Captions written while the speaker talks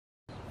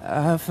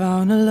I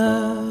found a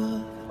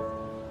love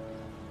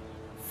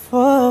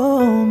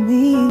for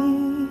me.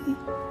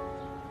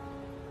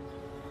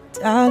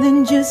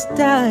 Darling, just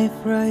dive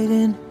right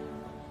in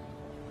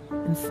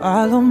and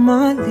follow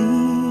my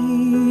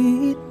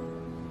lead.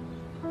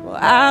 Well,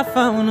 I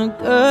found a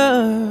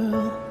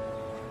girl,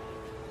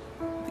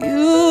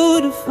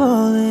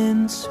 beautiful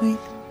and sweet.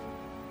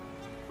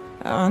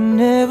 I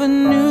never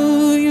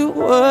knew you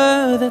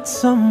were that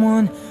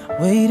someone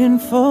waiting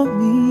for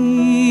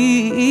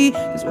me.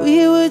 'Cause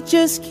we were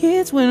just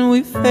kids when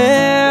we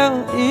fell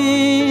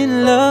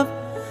in love,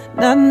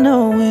 not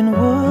knowing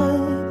what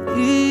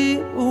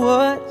it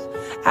was.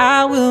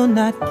 I will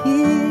not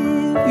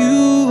give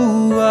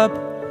you up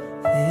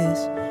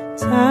this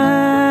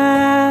time,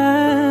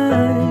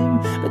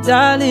 but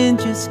darling,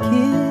 just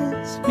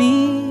kiss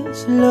me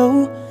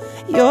slow.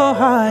 Your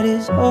heart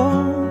is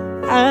all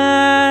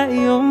I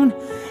own,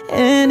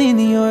 and in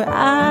your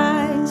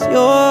eyes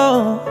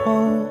you're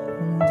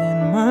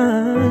holding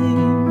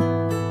mine.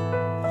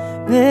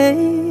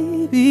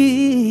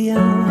 Baby,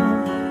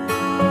 I'm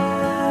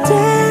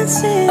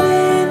dancing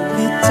in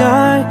the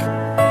dark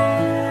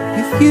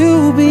with you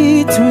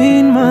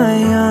between my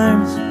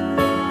arms,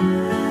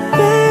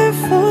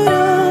 barefoot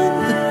on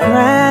the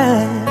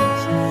grass,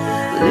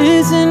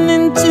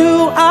 listening to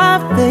our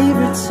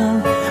favorite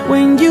song.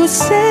 When you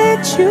said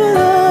you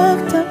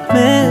looked a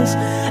mess,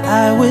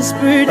 I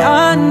whispered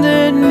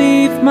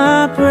underneath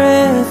my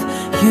breath.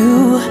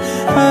 You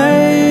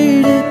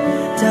heard it,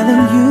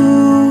 darling, you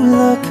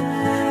look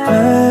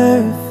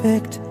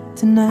perfect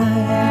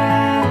tonight.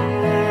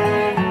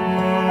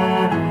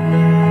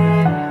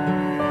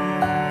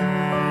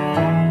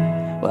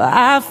 Well,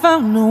 I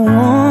found a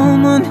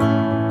woman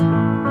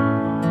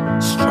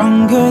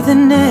stronger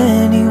than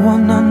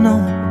anyone I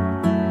know.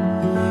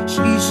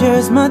 She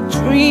shares my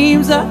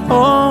dreams. I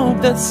hope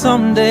that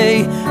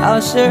someday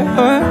I'll share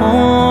her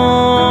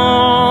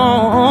home.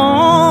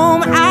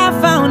 I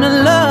found a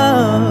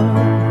love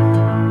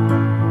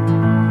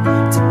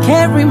to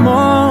carry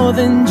more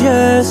than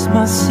just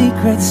my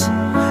secrets,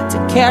 to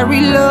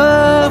carry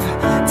love,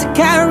 to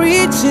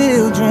carry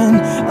children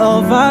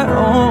of our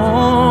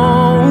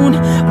own.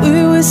 We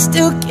were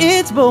still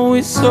kids, but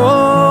we're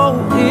so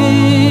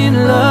in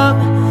love,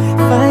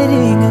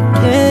 fighting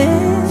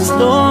against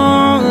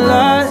all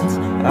odds.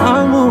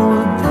 I'm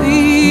gonna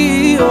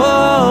be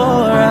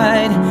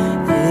alright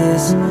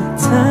this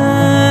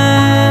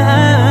time.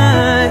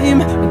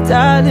 But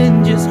darling,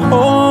 just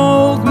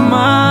hold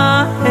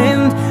my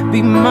hand,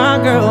 be my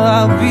girl,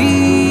 I'll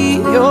be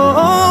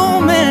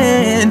your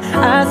man.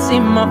 I see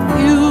my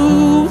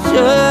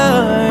future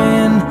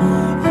in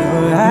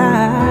your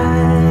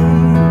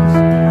eyes.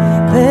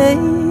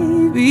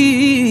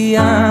 Baby,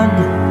 I'm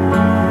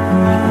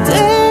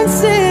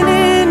dancing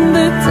in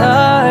the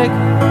dark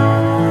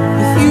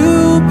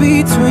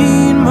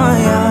between my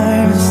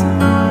arms,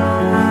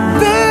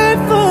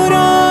 barefoot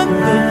on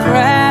the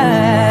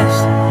grass,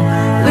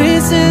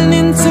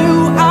 listening to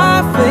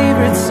our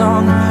favorite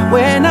song.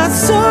 When I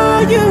saw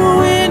you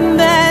in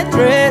that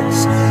dress,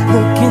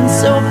 looking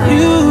so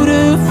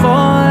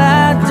beautiful,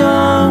 I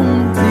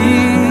don't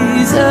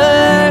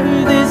deserve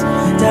this.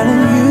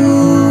 Darling, you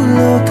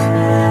look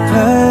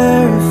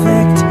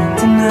perfect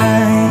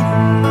tonight.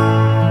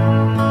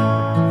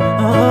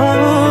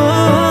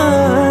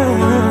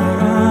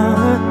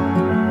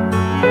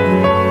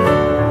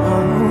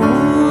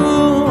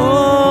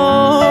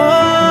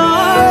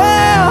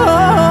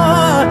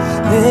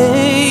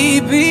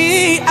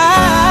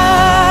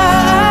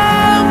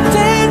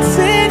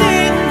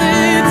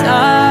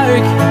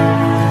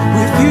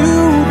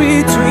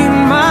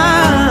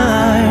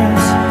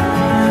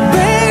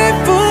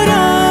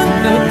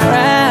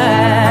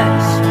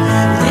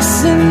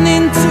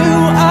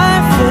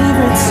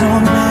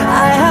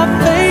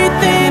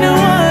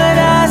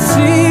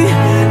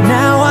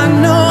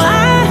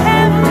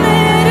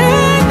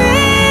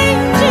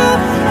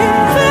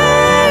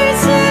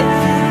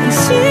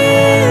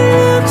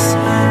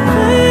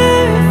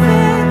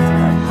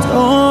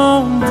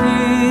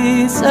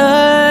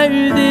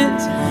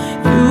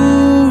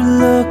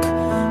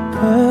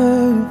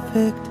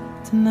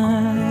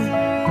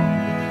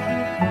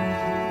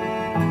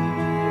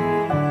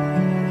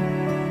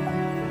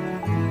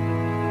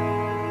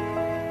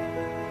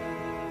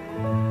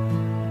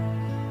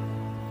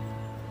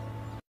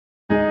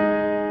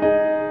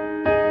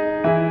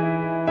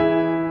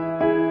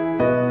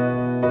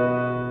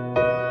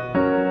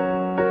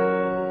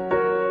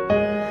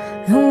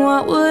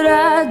 What would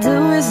I do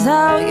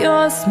without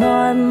your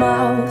smart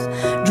mouth,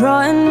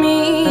 drawing me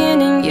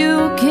in and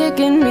you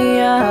kicking me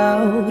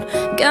out?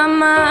 Got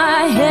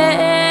my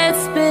head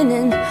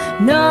spinning,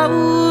 no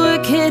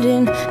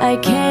kidding, I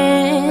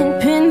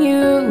can't pin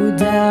you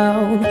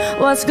down.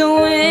 What's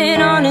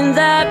going on in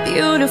that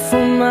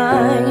beautiful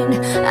mind?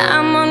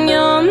 I'm on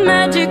your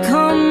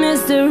magical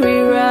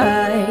mystery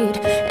ride,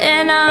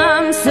 and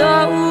I'm so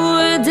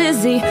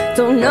dizzy,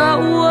 don't know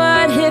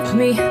what hit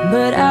me,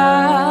 but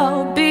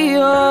I'll be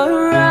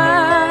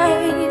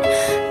alright.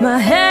 My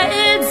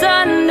head's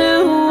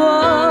underwater,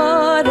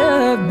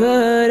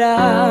 but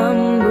I'm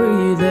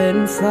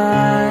breathing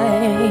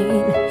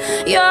fine.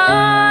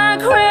 You're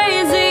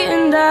crazy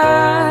and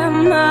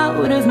I'm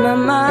out of my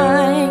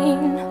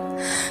mind,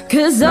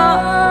 'cause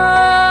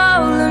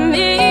all of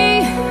me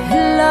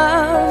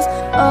loves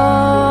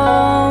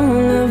all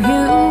of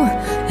you.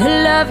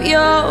 Love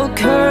your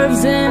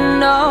curves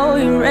and all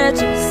your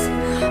edges,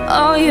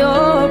 all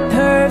your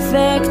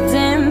perfect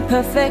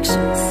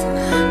imperfections.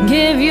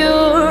 Give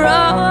your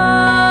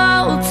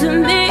all to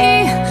me,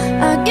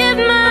 I give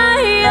my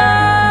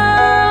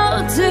all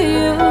to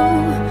you.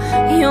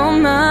 You're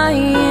my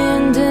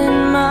end and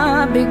my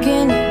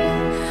beginning.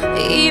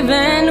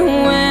 Even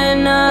when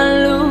I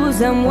lose,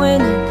 I'm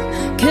winning,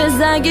 'cause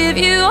I give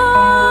you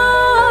all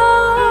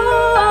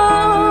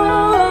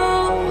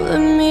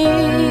of me,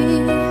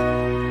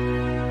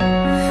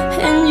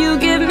 and you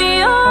give me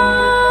all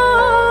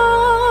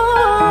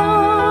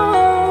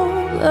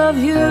of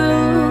you.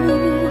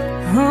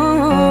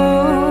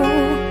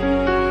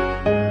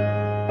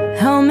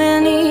 How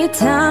many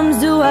times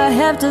do I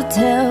have to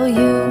tell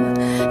you?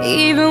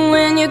 Even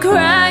when you're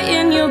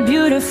crying, you're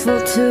beautiful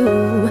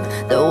too.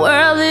 The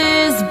world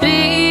is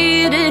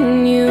beating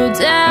you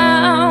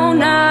down.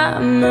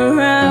 I'm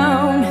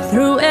around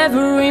through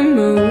every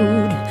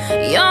mood.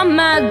 You're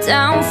my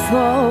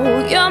downfall,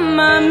 you're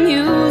my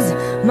muse,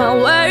 my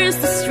worst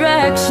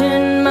distraction,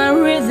 my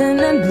rhythm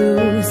and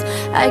blues.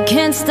 I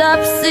can't stop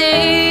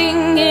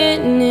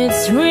singing,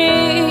 it's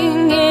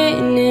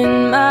ringing in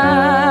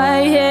my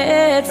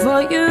head for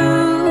you.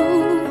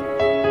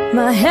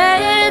 My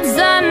head's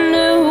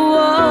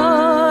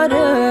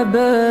underwater,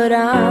 but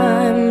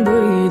I'm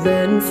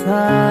breathing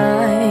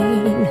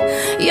fine.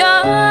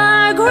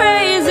 You're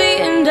crazy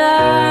and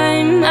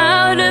I'm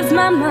out of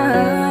my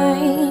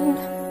mind,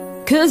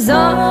 'cause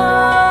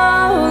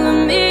all of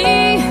me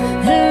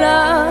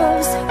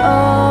loves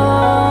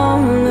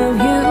all of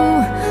you.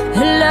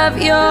 Love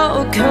your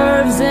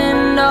curves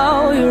and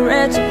all your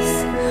edges,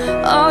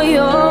 all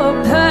your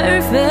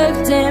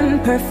perfect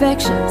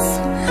imperfections.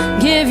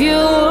 Give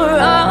your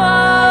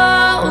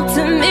all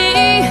to me,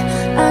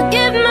 I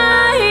give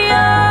my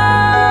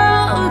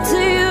all to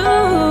you.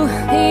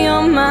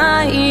 You're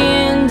my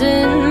end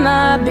and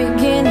my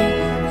beginning.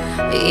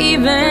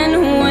 Even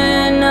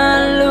when I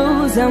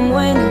lose, I'm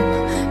winning,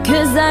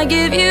 'cause I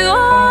give you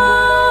all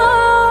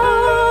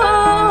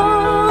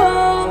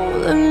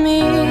of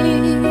me,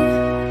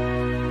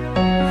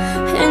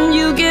 and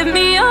you give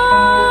me all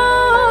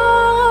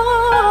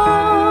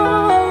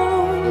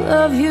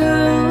of you.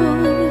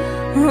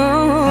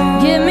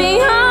 Give me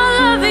all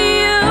of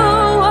you.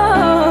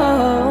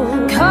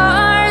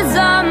 Cards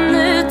on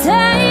the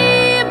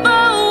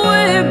table,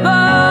 we're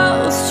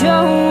both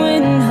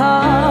showing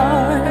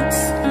hearts,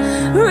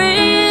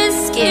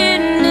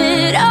 risking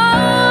it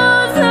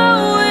all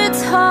though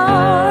it's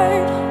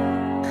hard,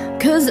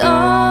 'cause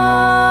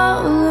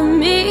all of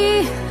me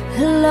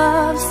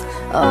loves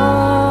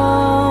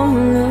all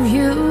of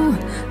you.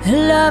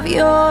 Love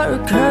your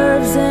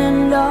curves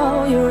and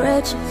all your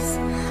edges,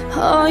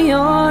 all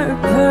your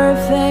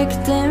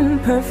perfect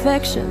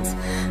imperfections.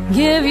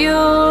 Give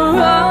your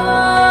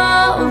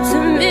all to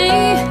me,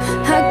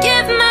 I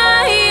give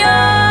my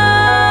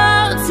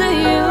all to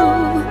you.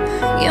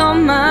 You're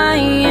my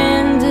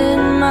end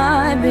and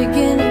my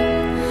beginning.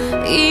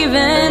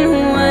 Even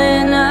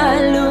when I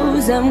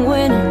lose, I'm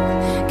winning,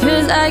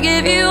 'cause I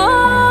give you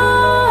all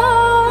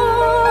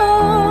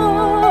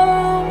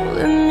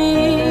of me,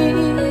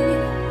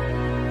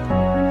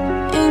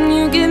 and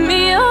you give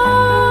me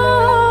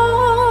all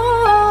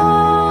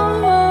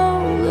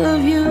of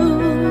you.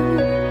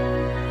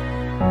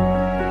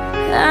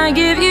 I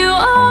give you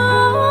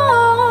all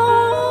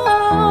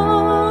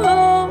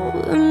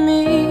of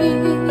me,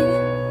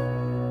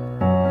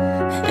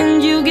 and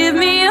you give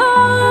me all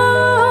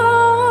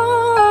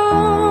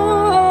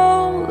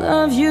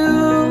of you.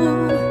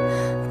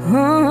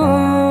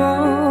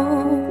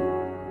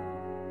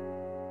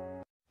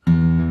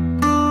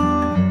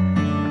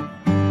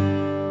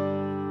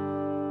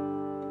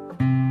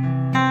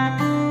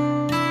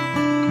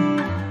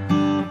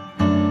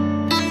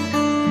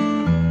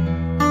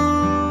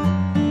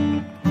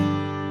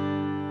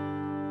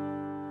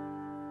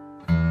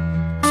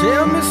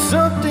 Tell me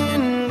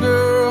something,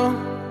 girl.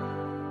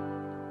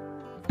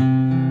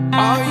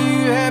 Are you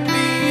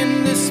happy in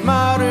this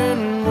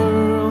modern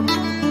world?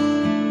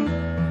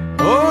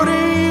 Or do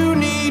you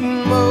need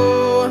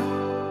more?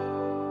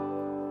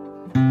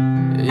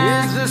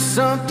 Is there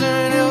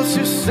something else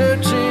you're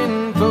searching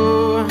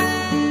for?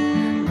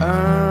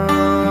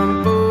 I'm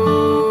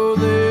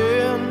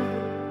bothering.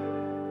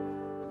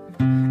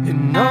 In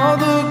all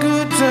the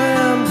good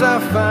times I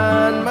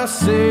find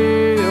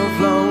myself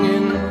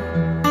longing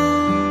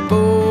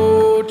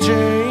for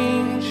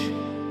change,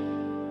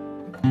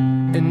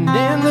 and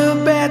in the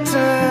bad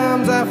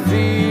times I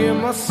fear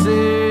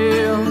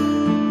myself.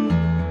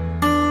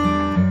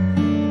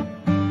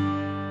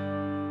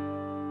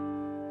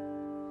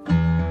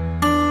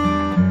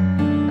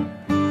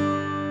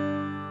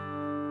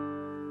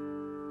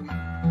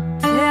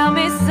 Tell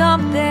me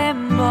something,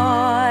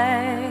 boy.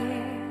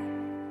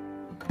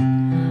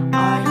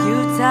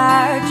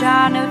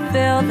 trying to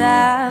fill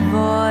that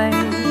void?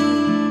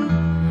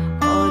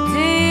 Or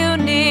do you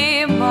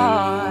need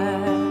more?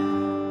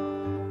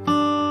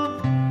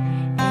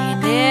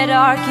 Ain't it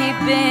hard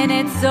keeping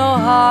it so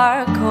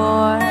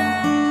hardcore?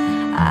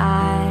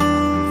 I'm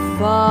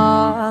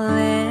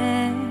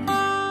falling.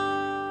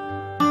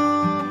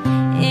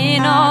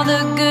 In all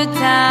the good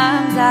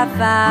times I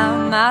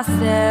found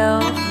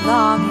myself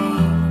longing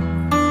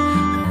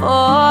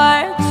for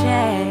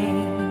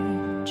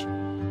change,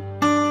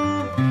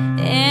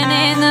 and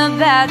in the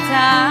bad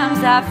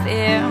times I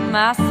fear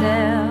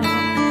myself.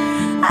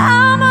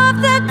 I'm off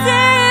the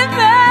deep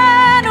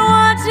end,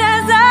 watch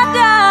as I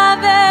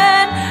dive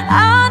in.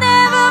 I'll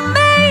never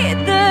meet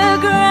the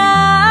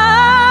ground,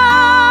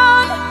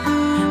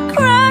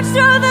 crash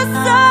through the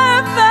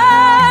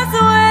surface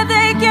where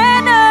they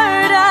can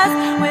hurt us.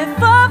 We're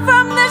far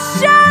from the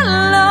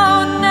shallow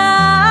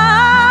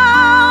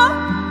now,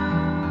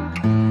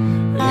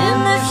 in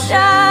the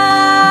shallow,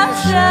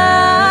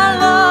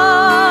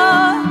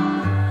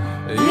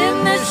 in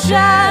the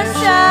shallow,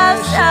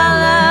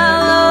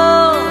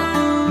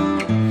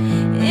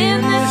 in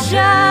the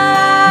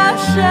shallow.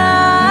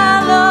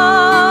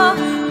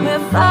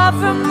 We're far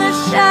from the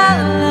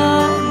shallow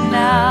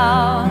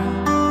now.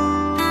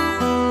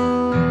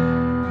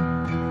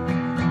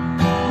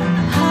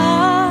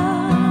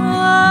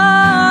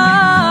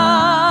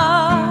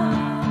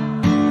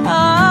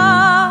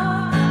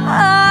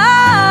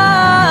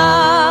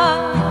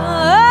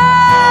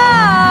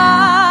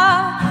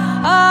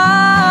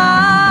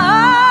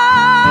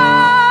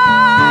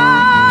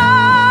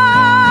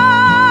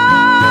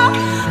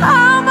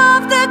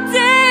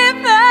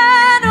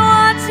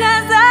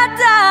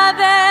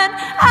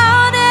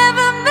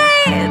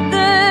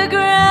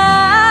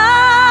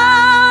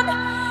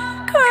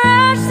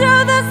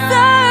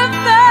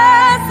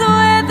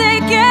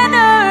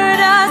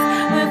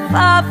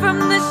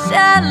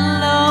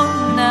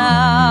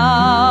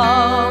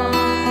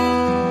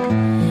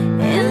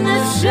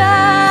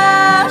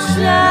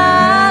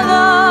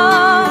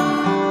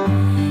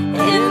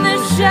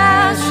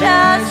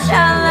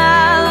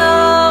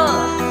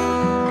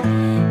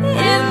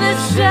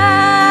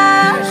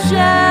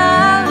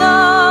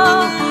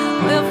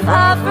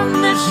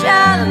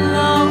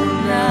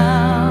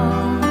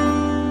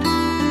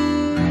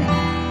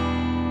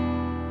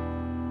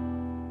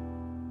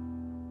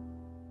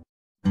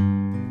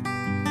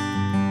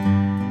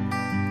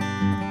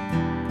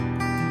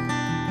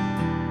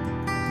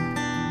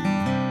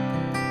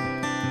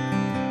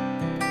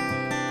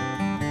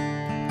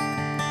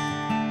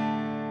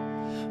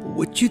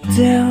 Would you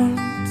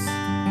dance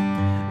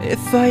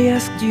if I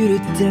asked you to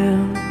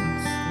dance?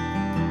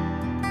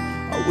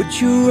 Or would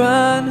you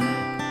run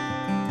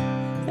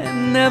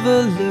and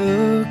never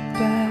look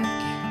back?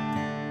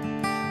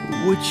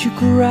 Would you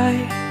cry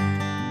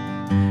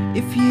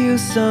if you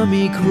saw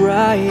me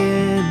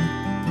crying?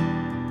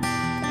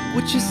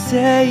 Would you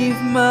save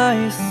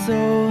my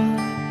soul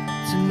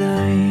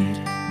tonight?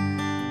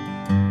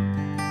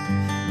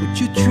 Would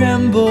you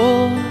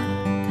tremble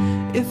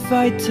if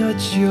I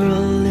touch your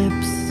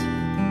lips?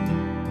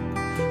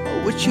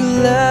 Would you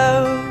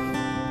love?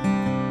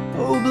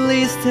 Oh,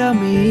 please tell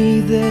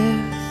me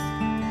this.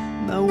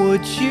 Now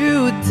would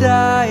you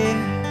die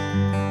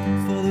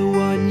for the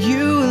one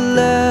you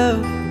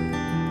love?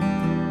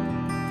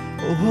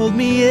 Oh, hold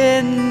me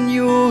in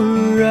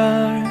your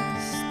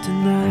arms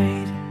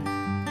tonight.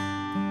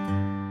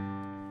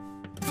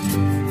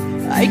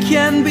 I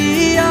can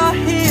be your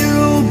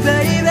hero,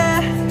 baby.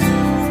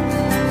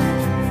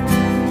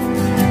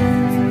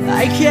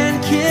 I can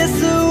kiss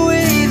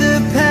away the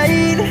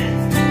pain.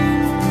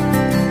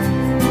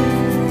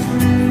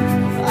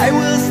 I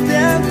will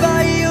stand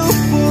by you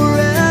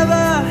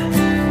forever.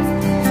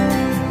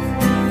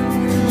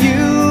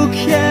 You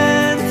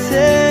can't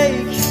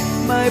take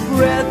my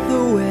breath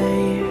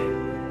away.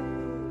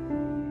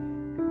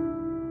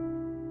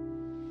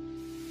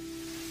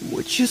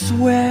 Would you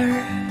swear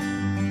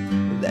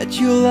that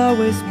you'll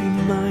always be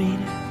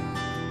mine?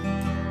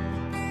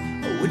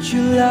 Or would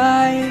you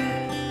lie?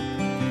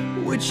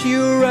 Would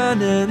you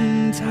run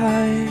and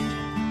hide?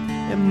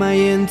 Am I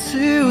in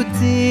too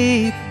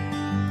deep?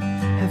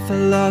 Have I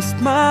lost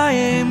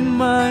my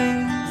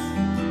mind?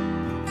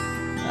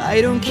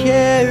 I don't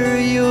care,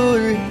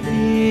 you're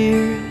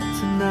here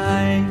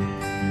tonight.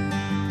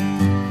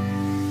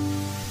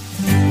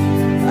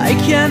 I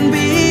can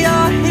be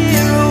your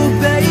hero,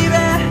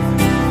 baby.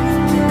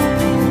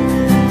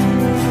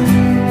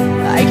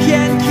 I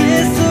can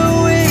kiss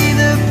away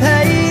the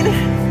pain.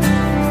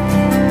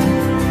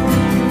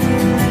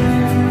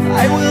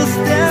 I will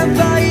stand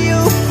by you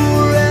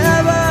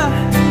forever.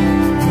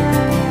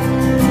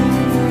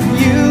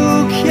 You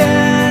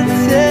can't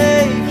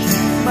take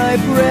my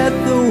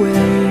breath away.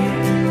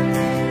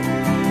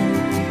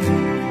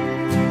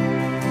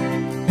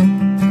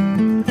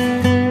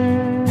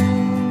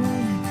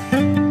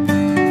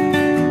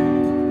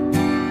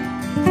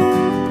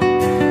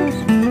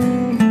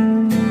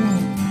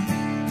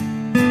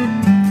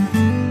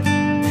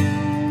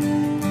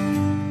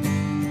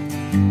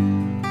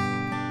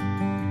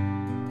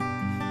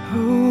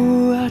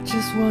 Oh, I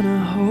just wanna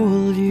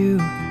hold you.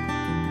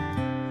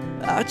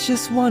 I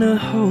just wanna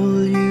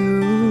hold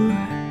you.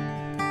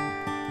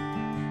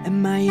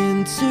 Am I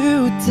in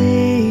too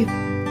deep?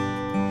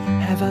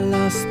 Have I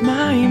lost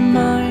my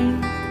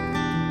mind?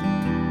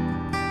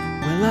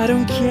 Well, I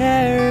don't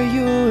care,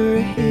 you're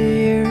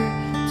here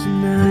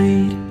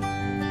tonight.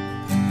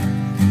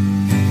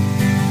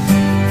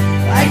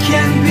 I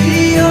can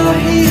be your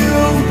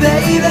hero,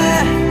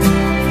 baby.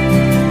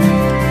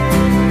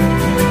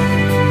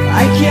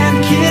 I can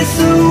kiss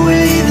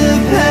away the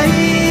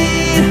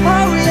pain.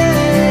 Oh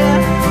yeah,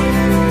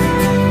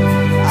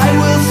 I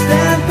will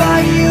stand by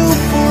you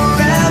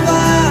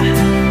forever.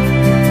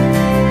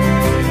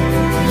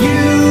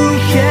 You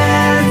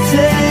can't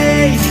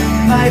take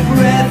my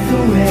breath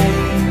away.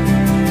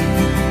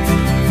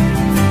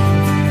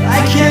 I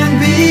can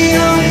be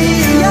your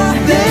hero,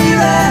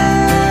 baby.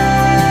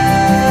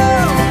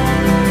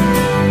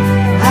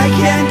 I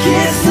can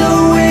kiss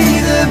away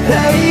the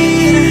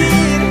pain.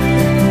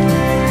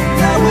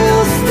 I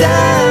will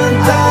stand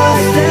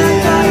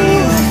by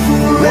you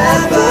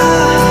forever.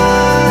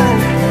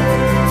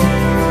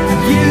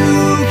 You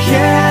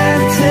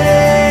can't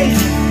take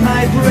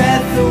my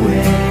breath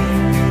away.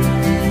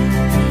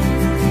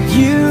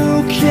 You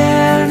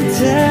can't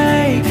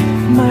take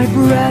my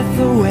breath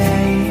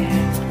away.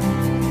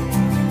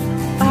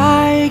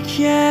 I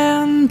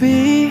can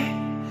be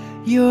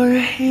your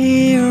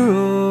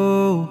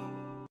hero.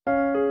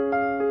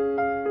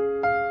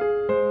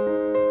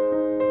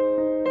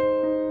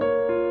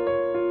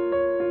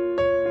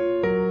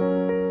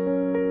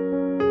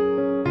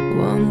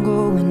 I'm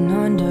going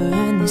under,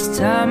 and this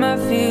time I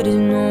feel there's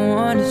no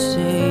one to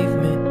save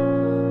me.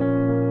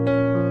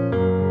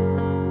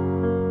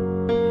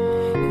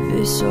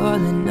 This all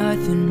and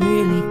nothing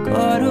really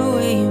got a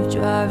way of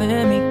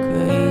driving me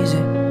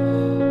crazy.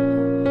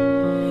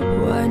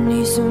 Oh, I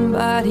need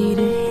somebody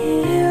to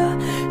hear,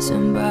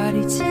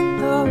 somebody to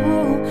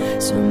know,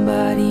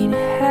 somebody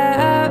to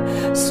have,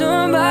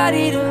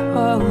 somebody to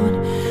hold.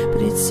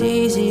 But it's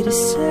easy to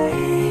say,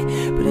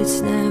 but it's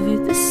never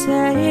the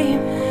same.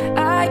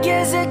 I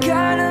guess I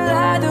kinda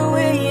lied the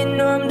way you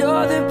numbed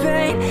all the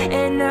pain.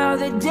 And now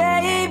the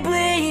day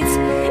bleeds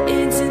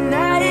into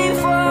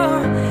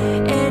nightfall,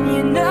 and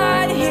you're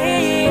not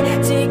here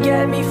to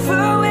get me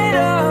through it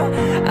all.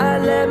 I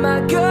let my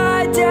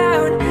guard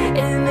down,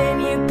 and then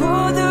you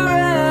pulled the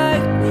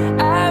rug.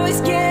 I was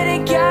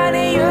getting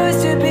kinda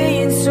used to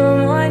being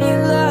someone you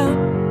love.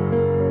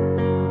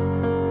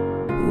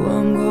 Oh,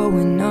 I'm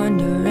going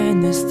under,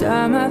 and this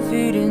time I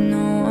feel there's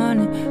no one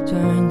to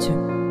turn to.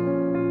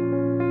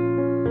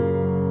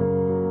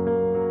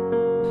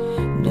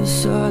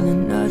 This all or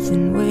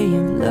nothing way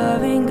of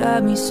loving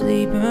got me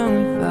sleeping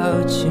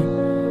without you.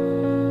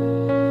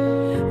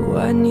 Oh,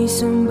 I need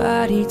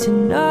somebody to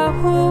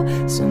know,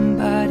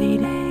 somebody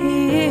to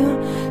heal,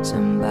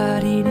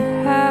 somebody to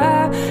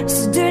have,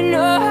 just to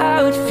know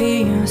how it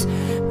feels.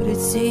 But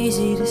it's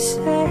easy to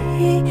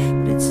say,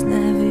 but it's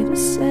never the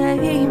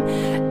same.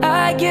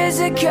 I guess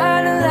I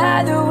kinda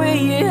lied the way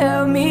you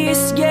helped me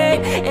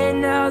escape.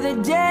 And now the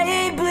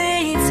day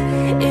bleeds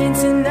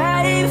into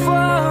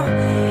nightfall,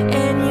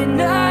 and you're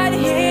not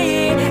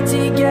here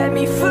to get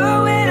me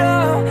through it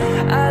all.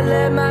 I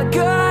let my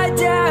guard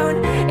down,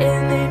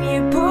 and then you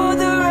pulled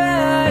the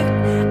rug.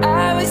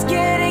 I was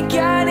getting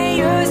kinda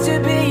used to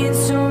being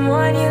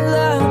someone you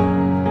love.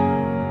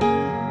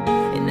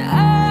 And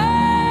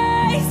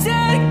I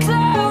said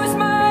close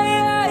my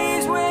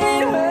eyes when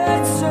it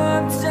hurts.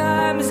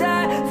 Sometimes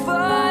I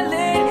fall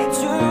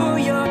into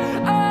your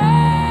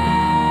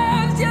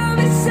arms. You're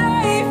the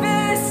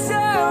safest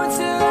zone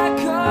till I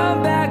come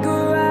back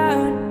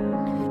around.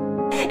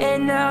 And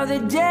now the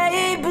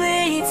day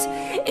bleeds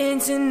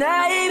into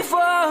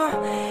nightfall,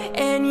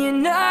 and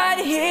you're not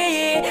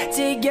here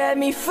to get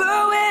me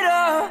through it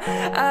all.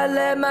 I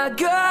let my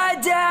guard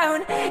down,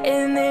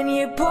 and then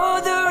you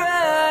pulled the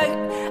rug.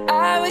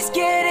 I was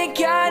getting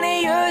kinda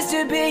used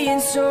to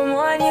being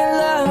someone you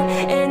love.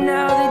 And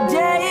now the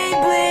day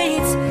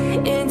bleeds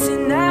into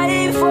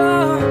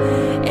nightfall,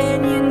 and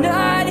you're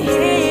not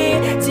here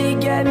to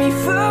get me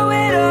through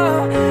it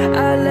all.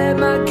 I let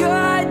my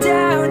guard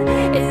down,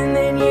 and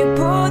then you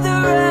pulled the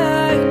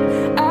rug.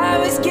 I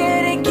was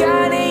getting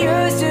kinda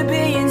used to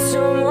being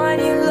someone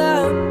you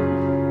love.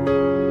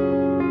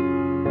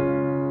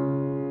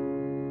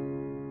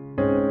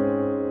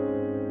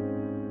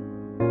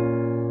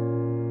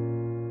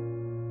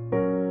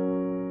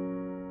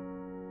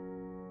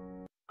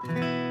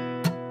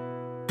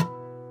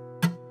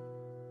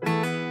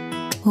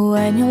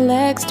 When your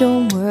legs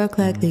don't work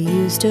like they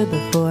used to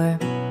before,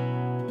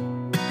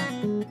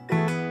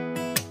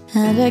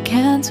 and I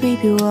can't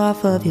sweep you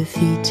off of your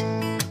feet,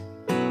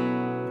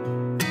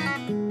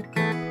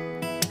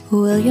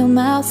 will your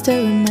mouth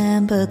still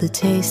remember the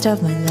taste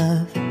of my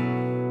love?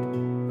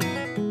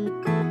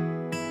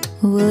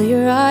 Will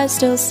your eyes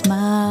still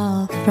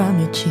smile from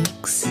your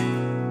cheeks?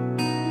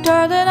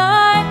 Darling,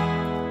 I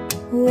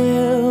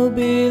will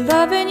be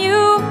loving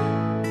you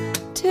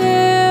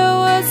till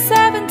we're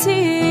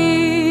 70.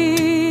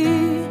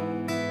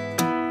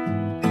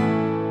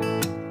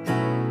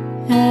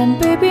 And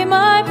baby,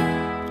 my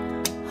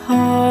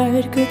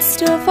heart could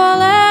still fall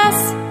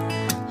less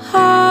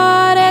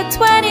hard at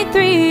 23.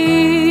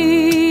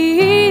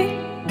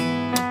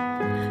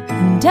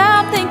 And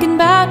I'm thinking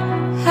about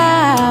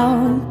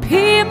how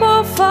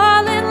people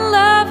fall in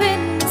love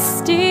in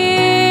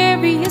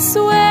mysterious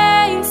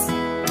ways.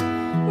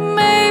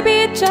 Maybe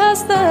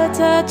just the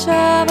touch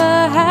of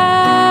a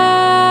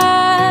hand.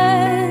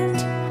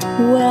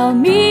 Well,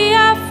 me,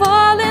 I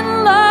fall in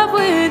love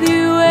with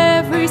you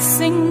every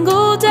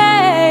single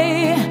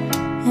day,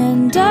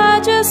 and I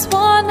just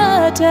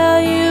wanna tell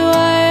you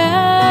I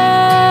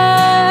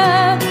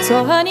am.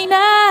 So honey,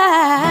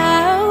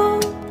 now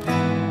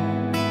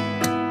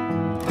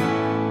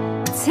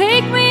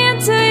take me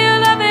into your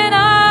loving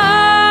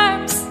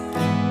arms.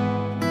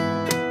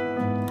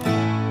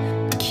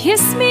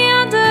 Kiss me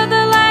under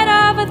the light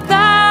of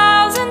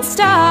 1,000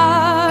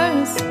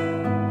 stars.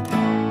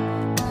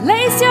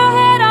 Place your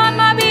head on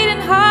my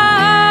beating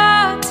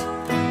heart.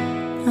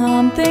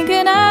 I'm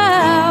thinking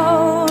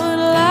out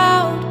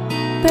loud,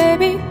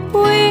 baby,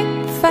 we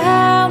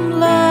found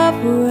love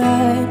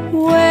right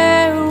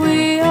where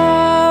we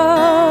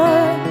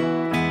are.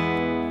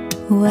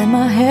 When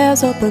my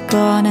hair's all but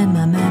gone and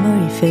my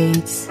memory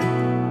fades,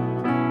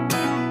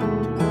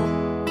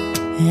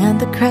 and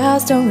the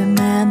crowds don't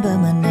remember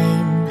my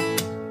name.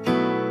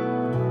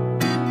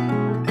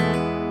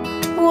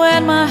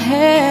 When my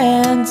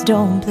hands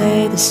don't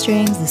play the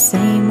strings the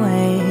same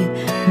way,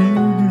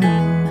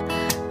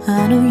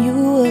 I know you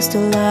will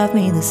still love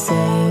me the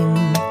same.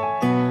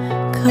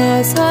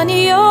 'Cause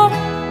honey, your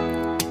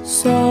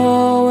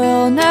soul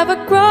will never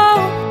grow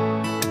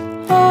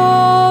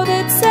old,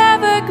 it's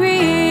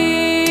evergreen.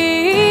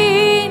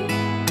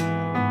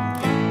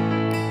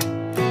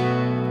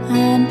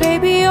 And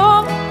baby,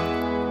 your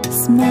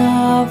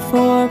smile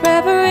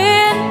forever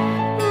in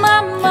my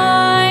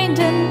mind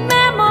and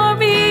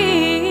memory.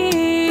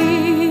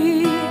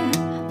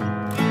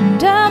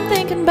 And I'm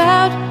thinking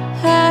about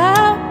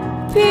how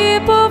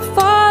people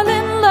fall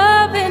in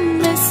love in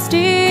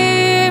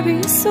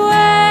mysterious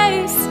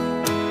ways.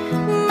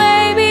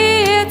 Maybe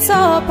it's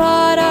all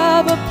part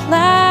of a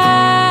plan.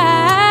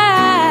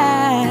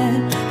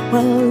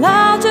 Well,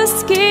 I'll just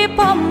keep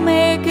on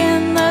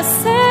making the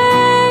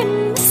same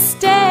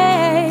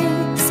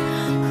mistakes,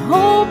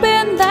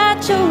 hoping that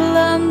you'll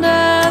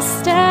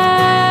understand.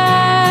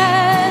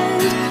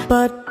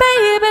 But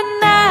baby,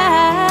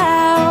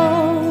 now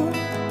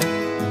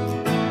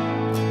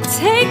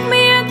take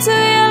me into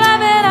your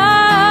loving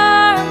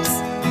arms.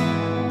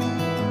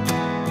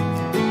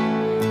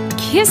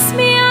 Kiss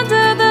me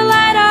under the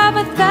light of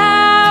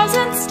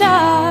 1,000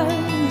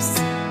 stars.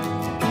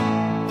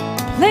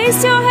 Place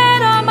your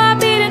head on my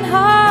beating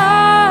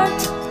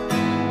heart.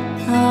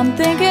 I'm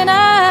thinking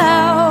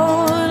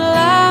out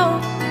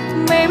loud,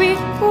 maybe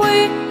we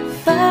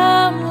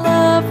found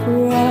love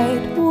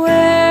right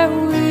where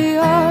we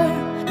are.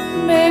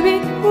 Maybe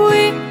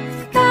we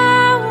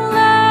found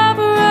love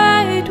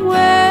right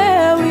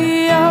where we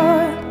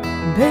are.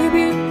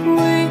 Baby,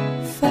 we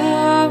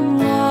found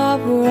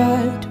love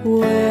right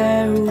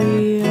where we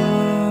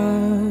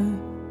are.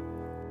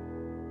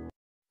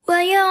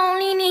 Well, you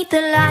only need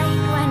the light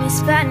when it's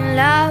burning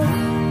low.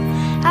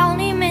 I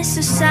only miss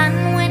the sun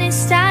when it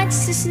starts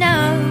to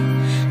snow.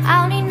 I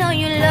only know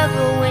you love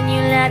her when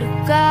you let her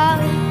go.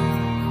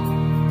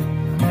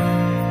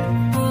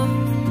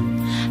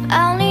 I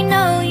only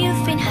know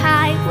you've been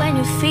high when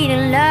you're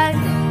feeling low.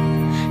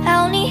 I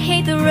only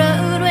hate the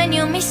road when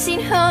you're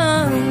missing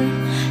home.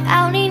 I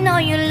only know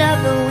you love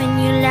her when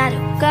you let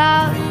her go.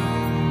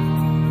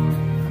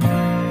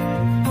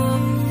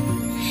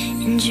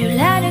 And you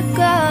let her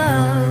go.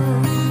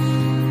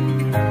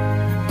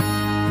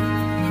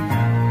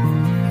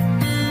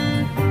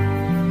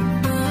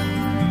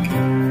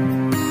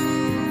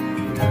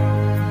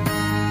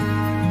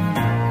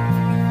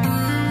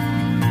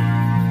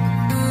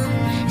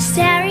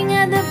 Staring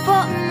at the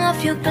bottom of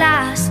your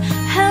glass,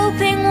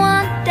 hoping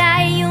one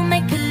day you'll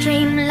make a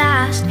dream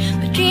last.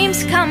 But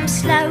dreams come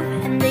slow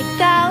and they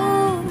go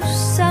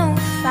so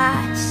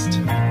fast.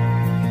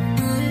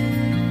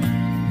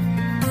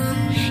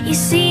 You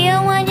see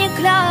her when you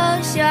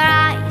close your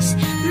eyes.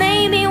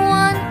 Maybe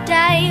one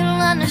day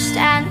you'll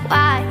understand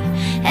why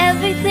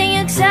everything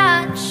you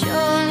touch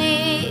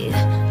surely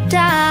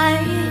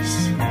dies.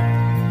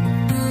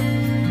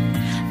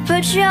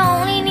 But you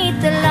only need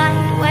the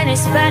light when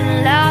it's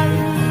burning low.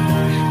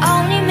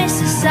 Only miss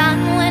the sun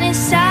when it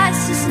starts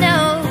to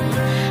snow.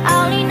 I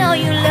only know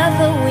you love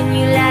her when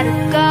you let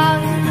her go.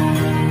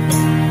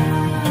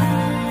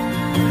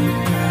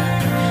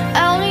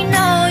 I only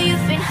know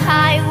you've been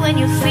high when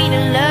you're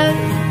feeling low.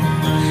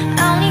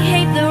 I only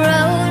hate the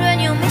road when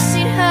you're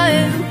missing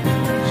home.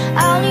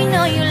 I only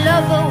know you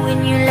love her when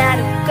you let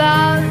her go.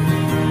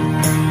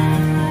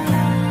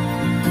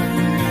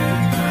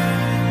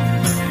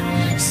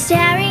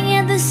 Staring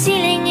at the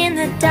ceiling in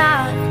the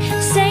dark,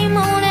 same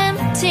old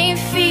empty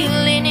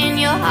feeling in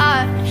your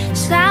heart.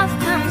 Love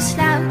comes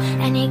slow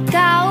and it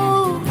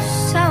goes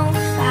so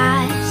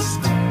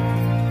fast.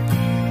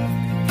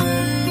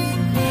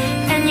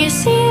 And you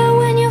see her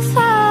when you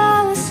fall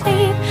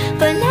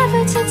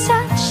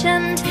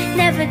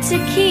never to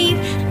keep,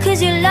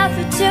 'cause you love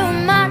her too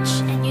much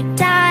and you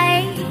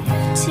dive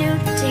too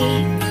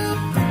deep.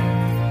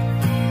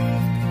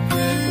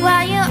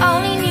 Well, you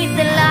only need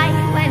the light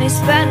when it's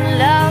burning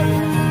low,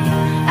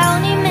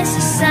 only miss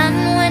the sun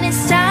when it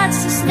starts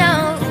to snow,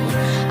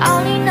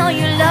 only know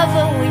you love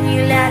her when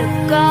you let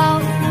her go,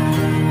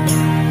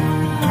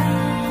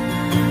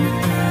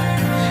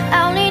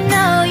 only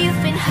know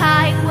you've been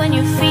high when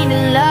you're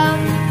feeling low,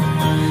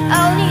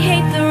 only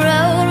hate the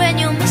road when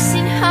you're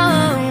missing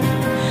home,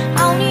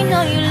 only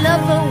know you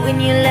love her when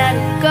you let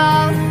her go,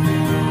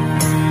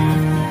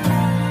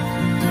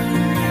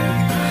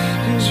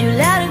 and you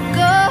let her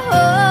go,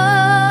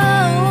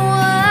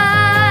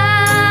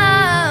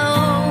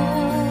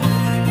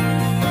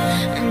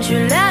 and you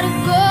let her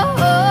go,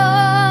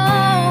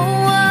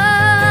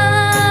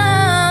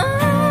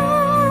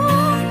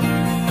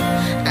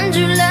 and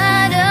you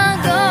let her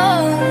go.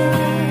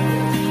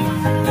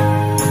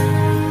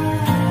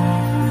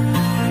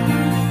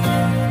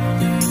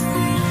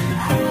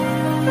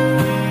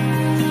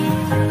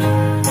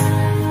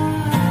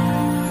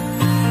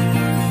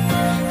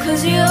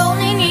 'Cause you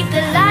only need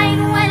the light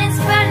when it's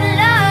burning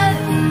low,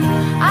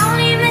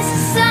 only miss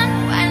the sun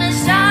when it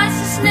starts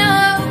to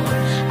snow,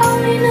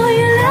 only know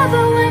you love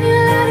her when you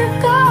let her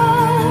go.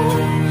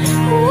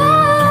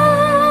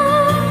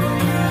 Whoa.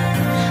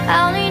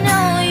 Only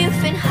know you've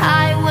been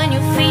high when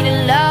you're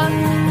feeling low,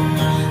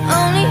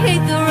 only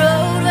hate the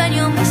road when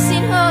you're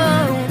missing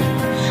home,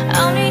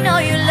 only know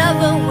you love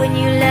her when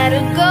you let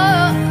her go.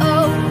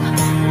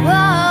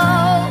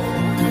 Whoa.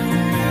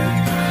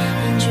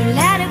 And you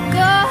let her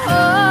go.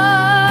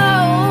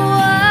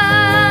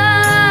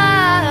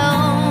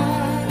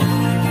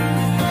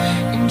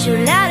 And you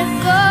let her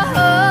go.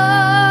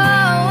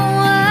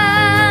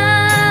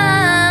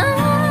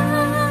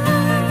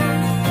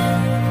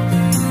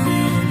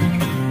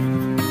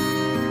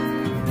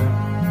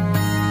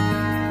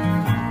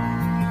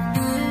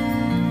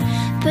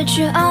 But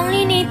you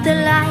only need the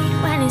light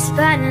when it's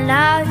burning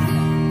low,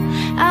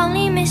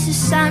 only miss the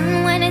sun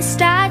when it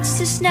starts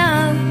to snow,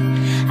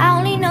 I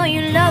only know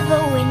you love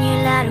her when you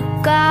let her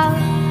go.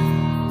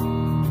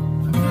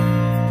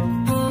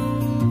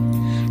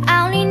 I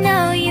only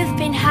know you've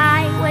been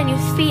high when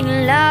you're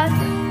feeling low,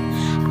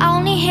 I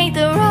only hate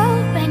the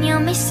road when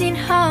you're missing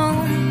home,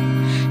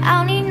 I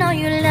only know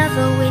you love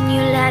her when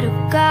you let her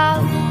go.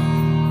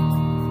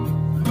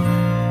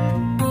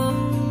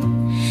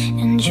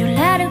 And you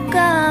let her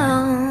go.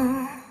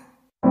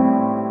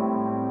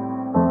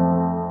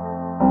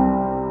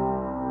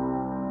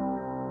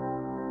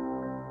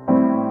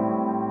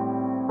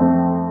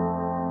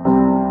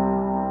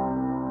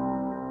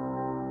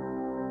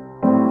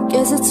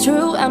 Guess it's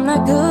true, I'm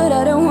not good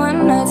at a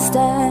one-night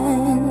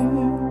stand,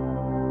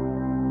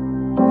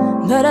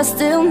 but I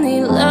still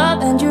need love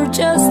and you're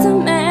just a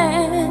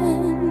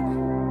man.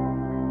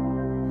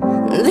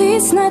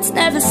 These nights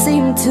never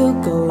seem to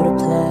go to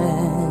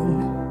plan.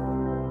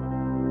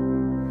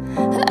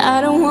 I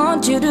don't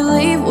want you to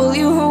leave, will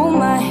you hold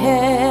my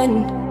hand?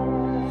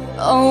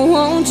 Oh,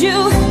 won't you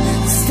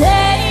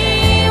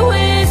stay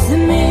with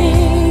me?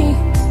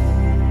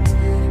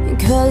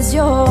 'Cause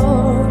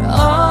you're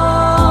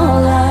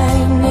all I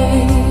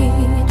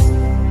need.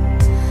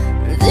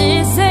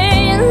 This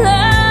ain't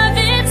love,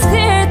 it's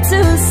clear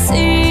to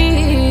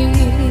see,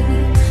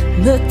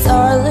 but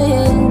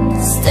darling,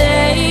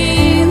 stay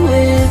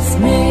with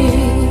me.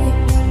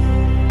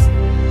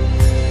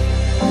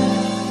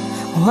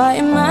 Why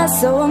am I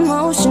so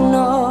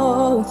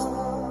emotional?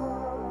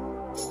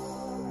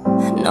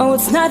 No,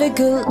 it's not a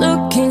good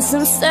look, need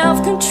some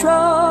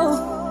self-control.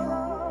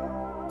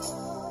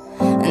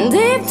 And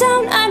deep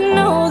down I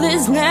know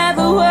this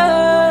never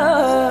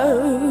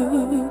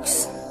works,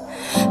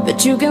 but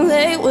you can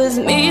lay with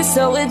me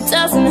so it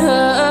doesn't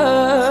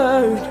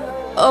hurt.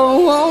 Oh,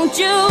 won't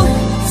you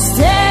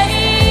stay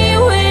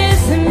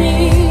with me?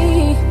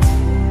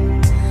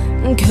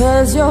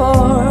 'Cause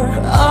you're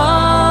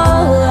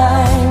all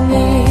I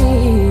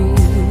need.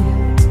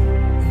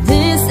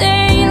 This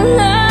ain't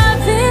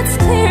love, it's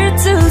clear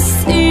to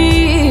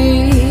see,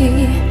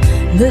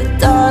 but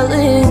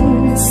darling,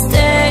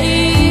 stay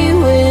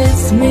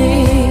with me.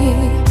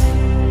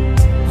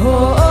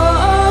 Oh,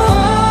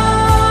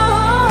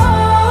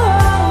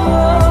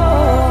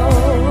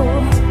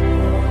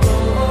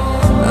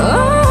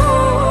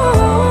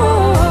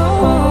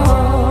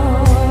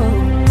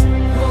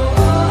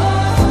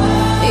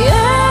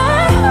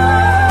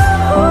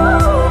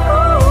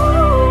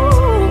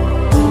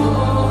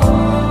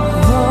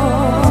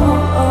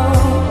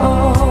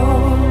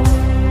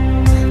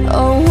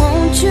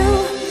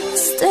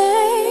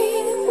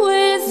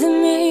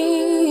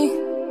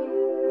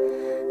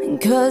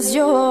 Cause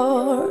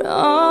you're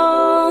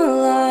all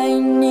I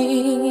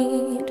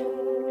need.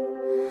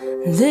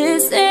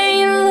 This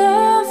ain't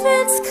love,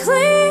 it's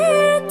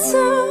clear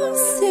to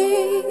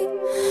see,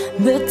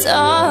 but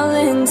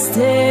darling,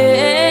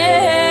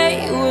 stay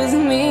with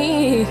me.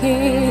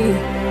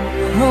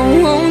 Oh,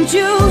 won't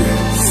you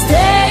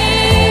stay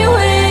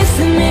with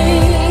me?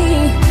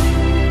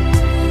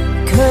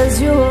 'Cause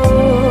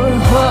you're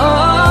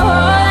all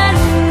I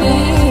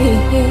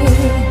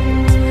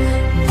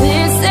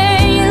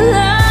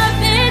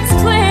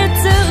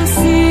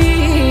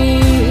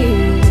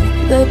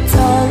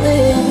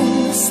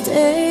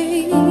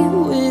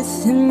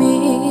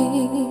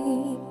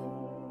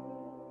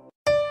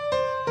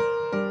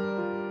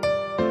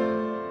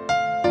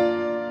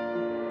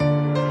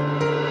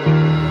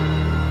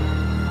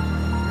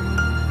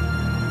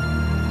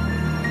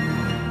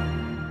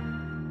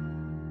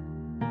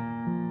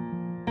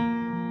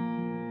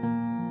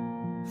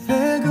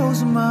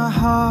goes my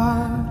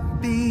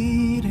heart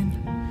beating,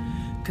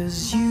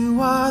 'cause you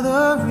are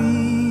the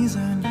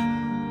reason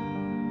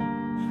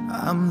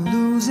I'm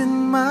losing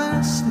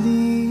my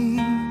sleep.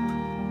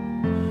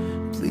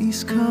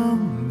 Please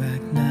come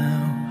back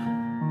now.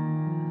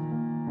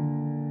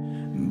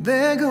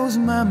 There goes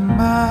my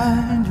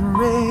mind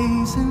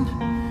racing,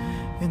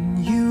 and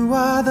you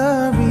are the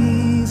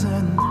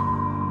reason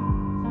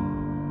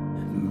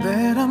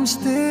that I'm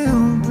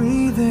still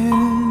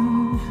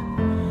breathing.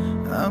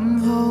 I'm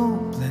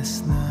hopeless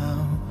now.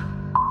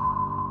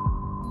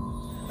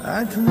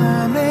 I'd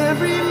climb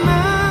every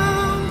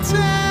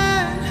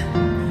mountain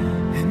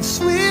and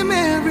swim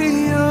every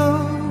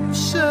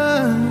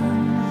ocean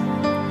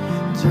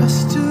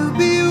just to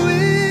be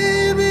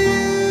with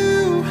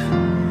you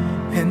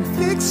and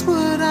fix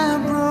what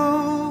I've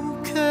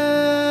broken.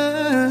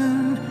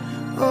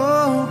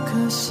 Oh,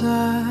 'cause I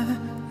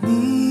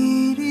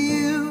need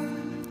you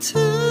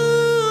to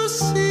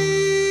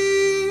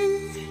see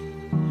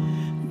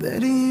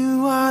that you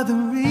are the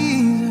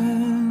reason.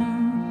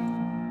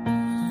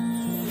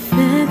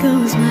 There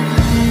goes my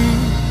head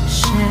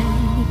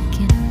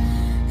shaking,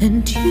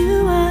 and you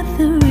are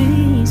the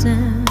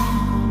reason.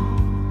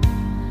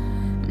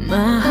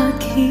 My heart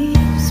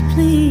keeps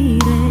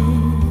bleeding.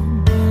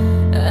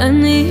 I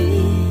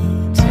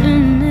need you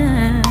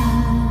now.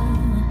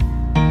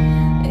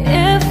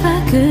 If I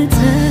could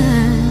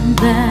turn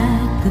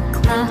back the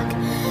clock,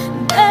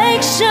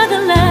 make sure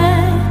the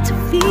light to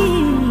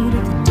feed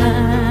the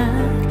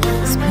dark,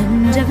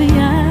 spend every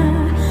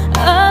hour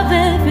of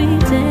every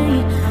day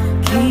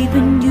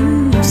keeping you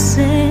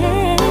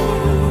safe.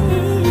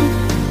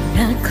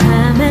 I'd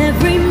climb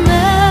every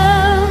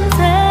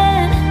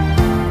mountain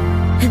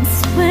and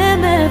swim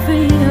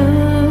every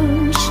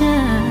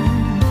ocean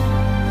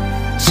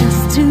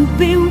just to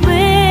be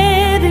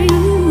with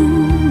you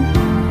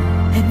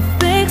and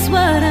fix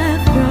what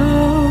I've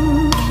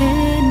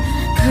broken.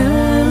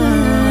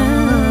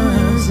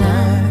 'Cause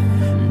I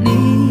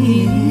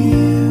need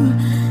you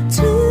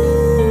to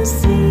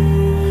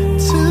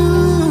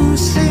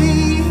see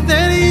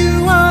that you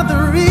are the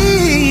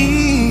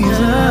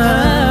reason.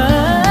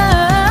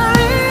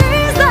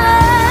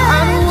 I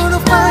don't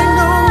wanna fight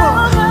no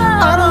more.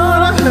 I don't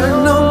wanna hurt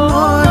no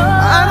more.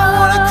 I don't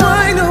wanna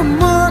cry no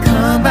more.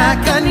 Come back,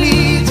 I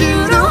need you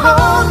to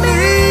hold me.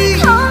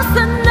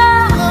 closer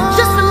now,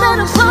 just a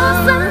little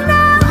closer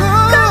now.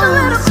 Come a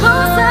little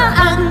closer,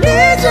 I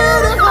need you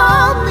to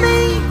hold me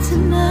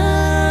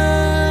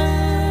tonight.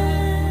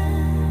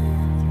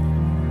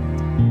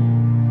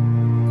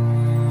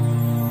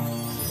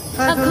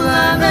 I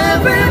climb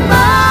every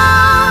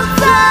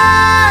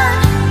mountain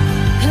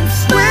and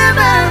swim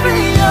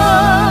every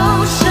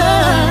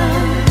ocean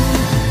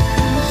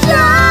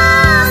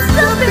just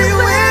to be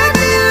with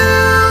you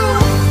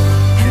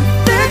and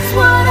fix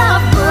what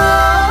I've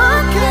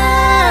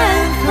broken.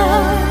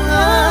 'Cause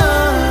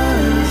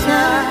I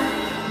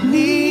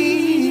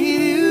need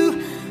you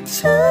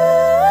to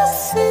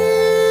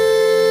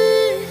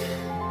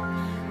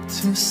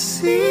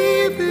see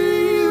that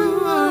you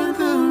are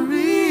the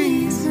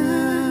reason.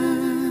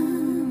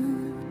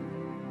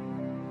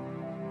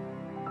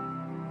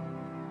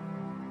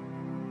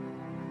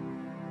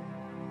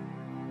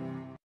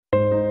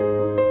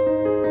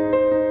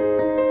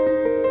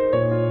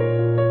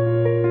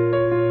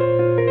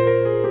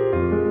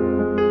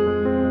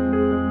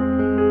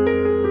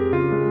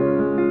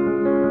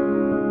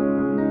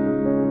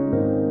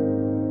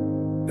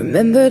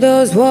 Remember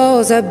those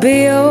walls I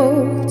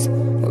built?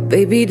 Well,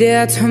 baby, they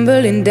are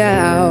tumbling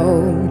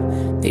down.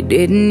 They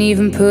didn't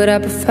even put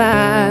up a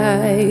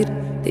fight.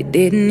 They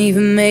didn't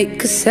even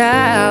make a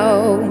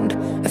sound.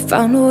 I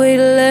found a way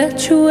to let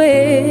you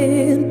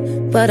in,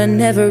 but I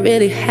never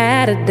really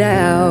had a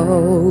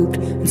doubt.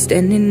 I'm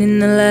standing in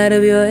the light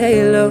of your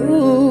halo.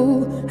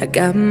 I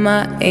got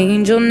my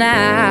angel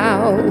now.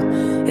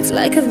 It's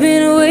like I've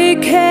been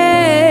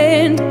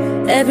awakened.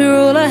 Every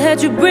rule I had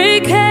you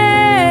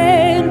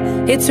breaking.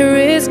 It's a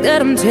risk that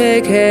I'm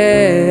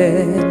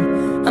taking.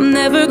 I'm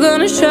never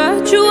gonna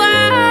shut you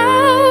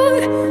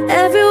out.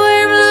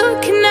 Everywhere I'm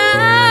looking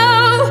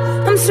now,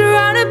 I'm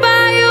surrounded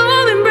by your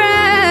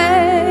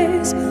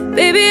embrace.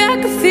 Baby, I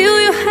can feel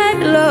your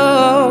halo.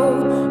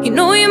 You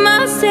know you're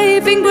my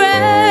saving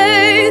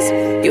grace.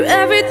 You're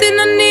everything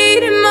I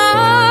need and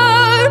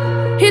more.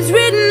 It's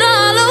written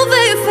all over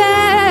your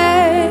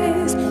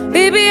face.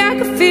 Baby, I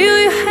can feel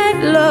your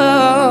halo.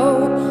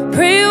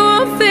 Pray you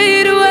won't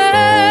fade away.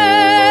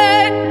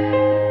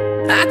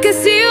 I can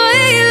see your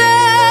halo,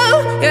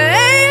 your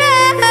halo.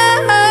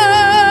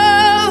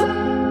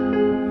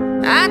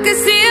 I can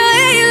see your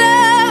halo,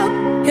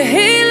 your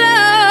halo.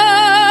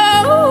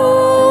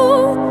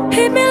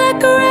 Hit me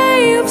like a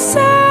ray of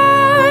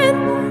sun,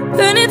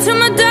 burn into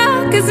my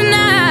darkest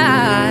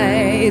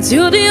nights.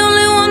 You're the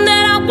only one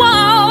that I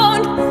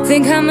want.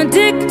 Think I'm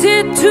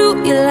addicted to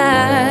your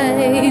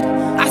light.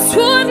 I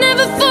swore I'd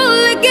never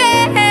fall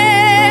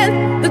again,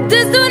 but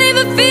this don't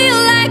even feel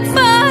like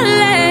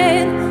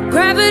falling.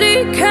 Gravity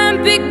can't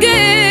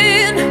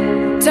begin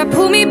to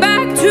pull me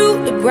back to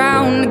the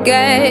ground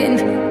again.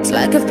 It's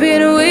like I've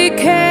been a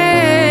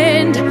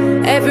weekend.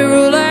 Every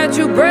rule that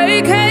you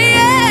break,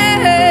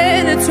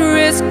 hey, it's a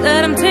risk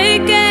that I'm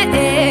taking.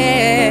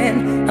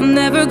 I'm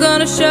never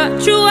gonna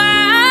shut you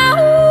out.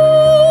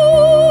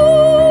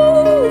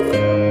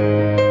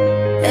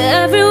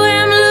 Everywhere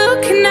I'm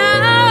looking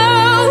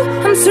now,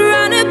 I'm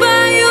surrounded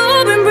by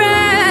your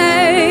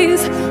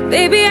embrace.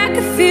 Baby, I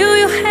can feel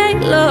your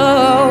halo.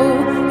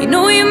 You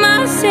know you're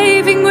my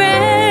saving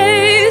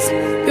grace.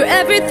 You're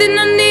everything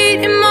I need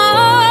and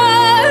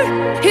more.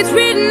 It's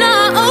written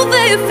all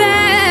over your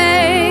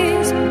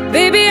face.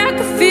 Baby, I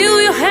can feel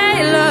your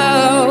halo.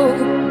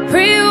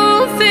 Pray it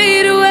won't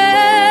fade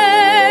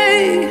away.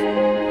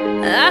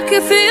 I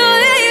can feel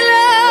your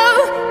halo,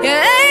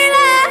 your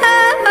halo.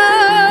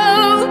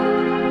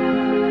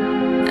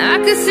 I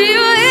can see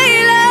your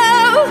halo,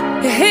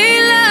 your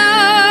halo.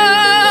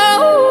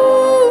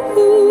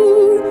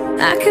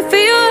 I can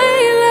feel your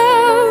halo,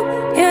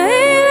 your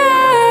halo.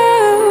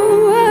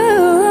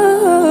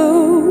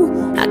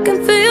 I can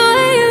feel your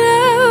halo,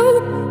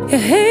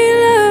 your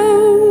halo.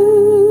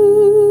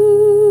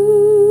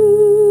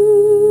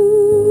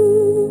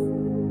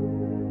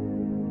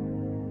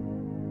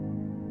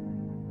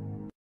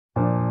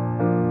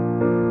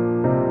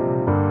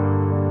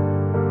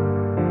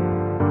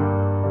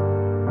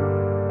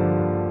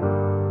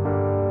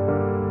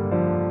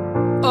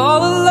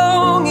 All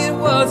along it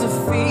was a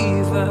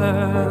fever,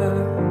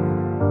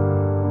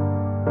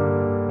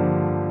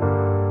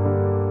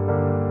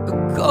 a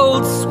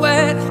cold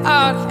sweat,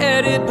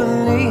 hot-headed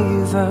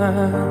believer.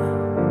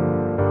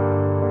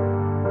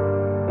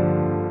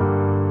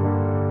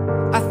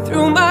 I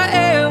threw my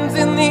hands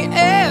in the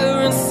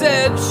air and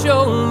said,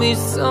 show me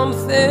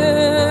something.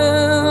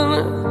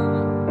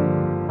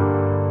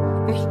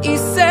 And he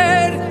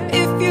said,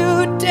 if you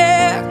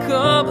dare,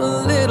 come a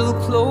little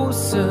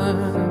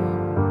closer.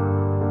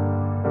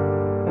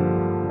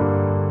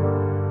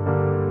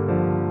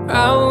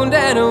 Round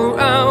and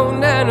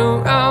around and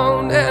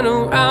around and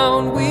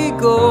around we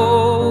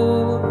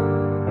go.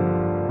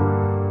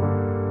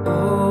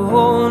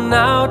 Oh,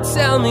 now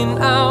tell me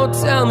now,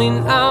 tell me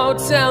now,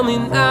 tell me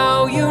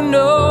now you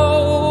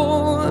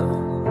know.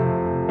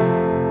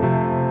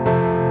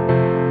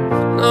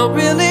 Not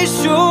really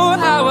sure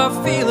how I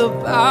feel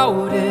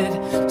about it.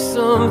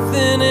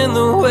 Something in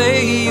the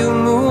way you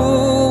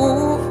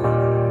move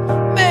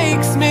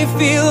makes me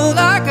feel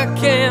like I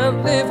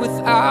can't live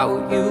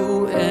without you.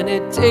 And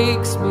it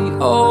takes me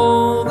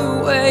all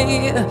the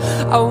way.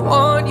 I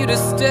want you to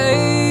stay.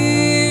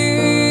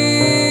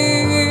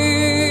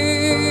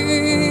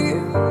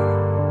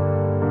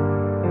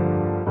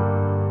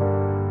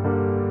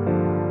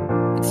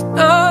 It's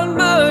not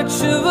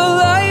much of a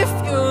life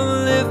you're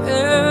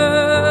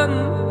living.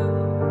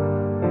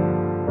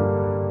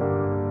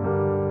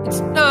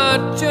 It's not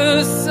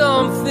just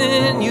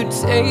something you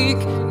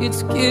take,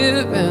 it's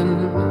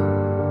given.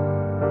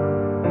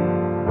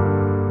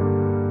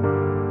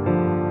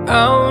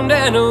 Round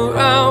and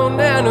around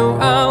and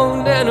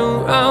around and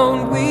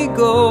around we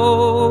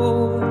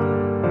go.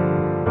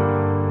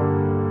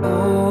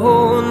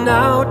 Oh,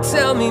 now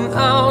tell me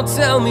now,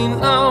 tell me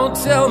now,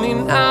 tell me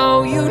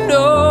now you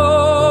know.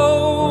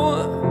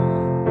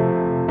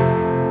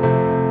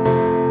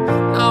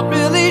 Not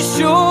really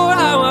sure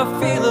how I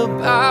feel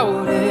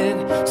about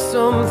it.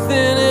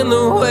 Something in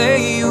the way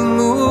you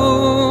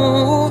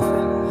move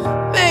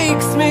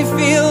makes me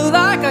feel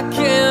like I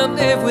can't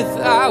live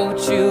without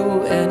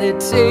you. And it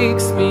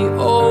takes me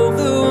all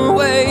the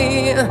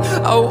way.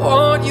 I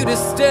want you to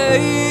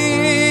stay.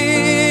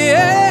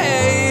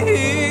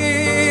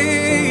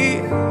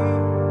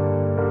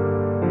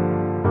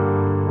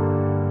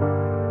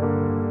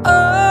 Oh,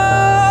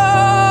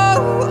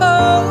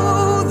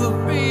 oh, the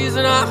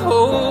reason I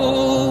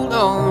hold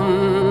on.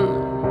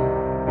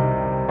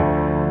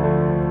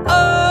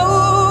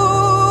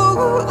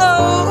 Oh,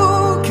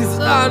 oh, 'cause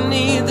I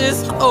need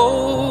this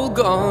hold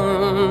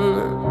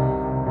gone.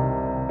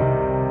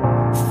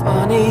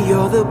 Funny,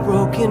 you're the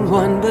broken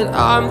one, but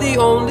I'm the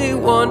only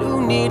one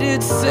who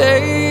needed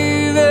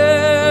saving.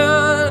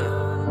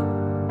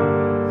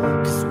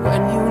 'Cause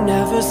when you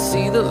never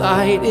see the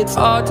light, it's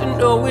hard to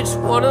know which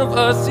one of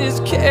us is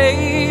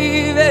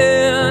caving.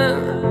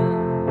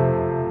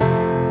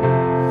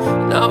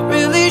 Not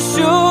really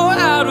sure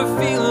how to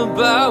feel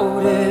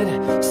about it.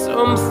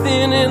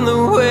 Something in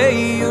the way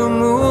you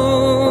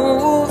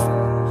move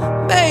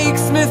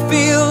makes me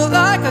feel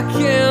like I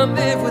can't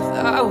live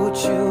without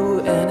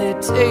you. And it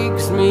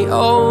takes me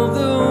all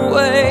the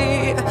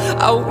way.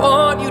 I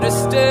want you to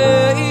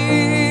stay.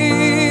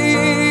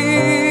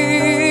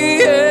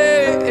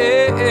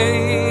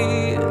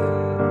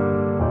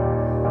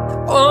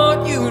 I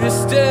want you to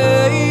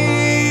stay.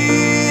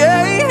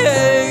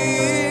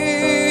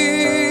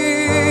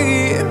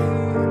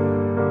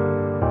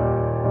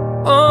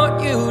 I want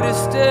you to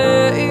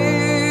stay.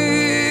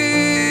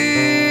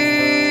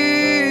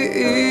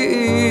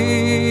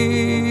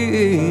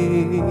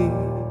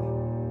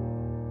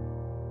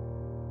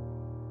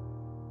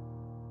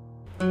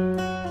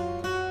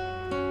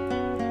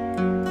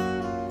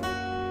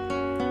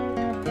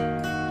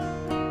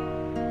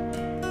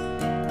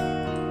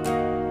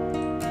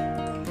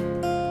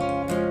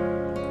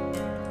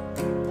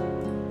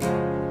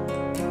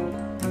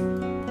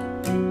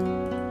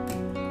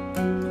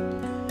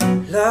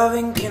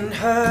 Loving can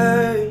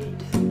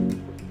hurt.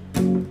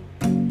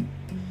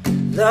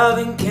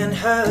 Loving can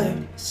hurt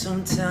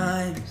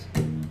sometimes,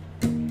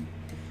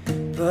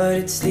 but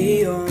it's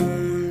the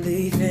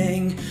only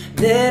thing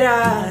that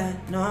I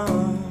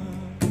know.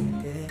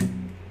 Yeah.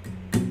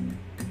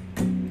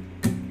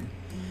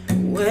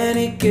 When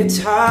it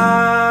gets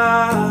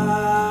hard,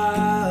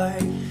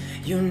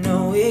 you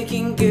know it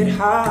can get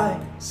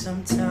hard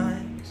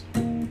sometimes.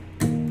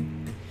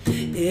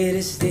 It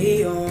is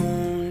the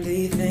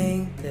only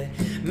thing that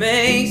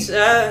makes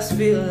us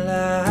feel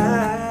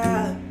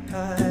alive.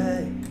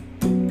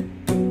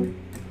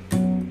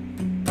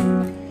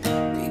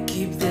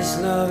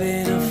 Love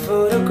in a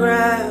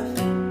photograph.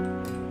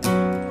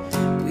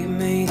 We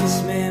made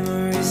these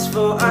memories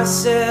for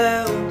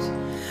ourselves,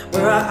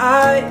 where our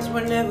eyes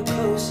were never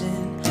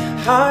closing,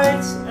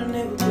 hearts are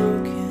never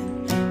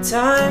broken,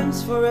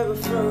 time's forever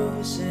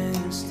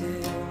frozen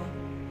still.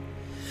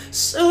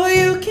 So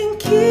you can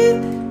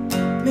keep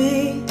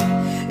me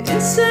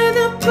inside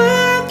the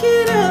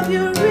pocket of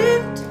your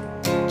ripped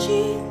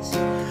jeans,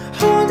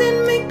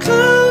 holding me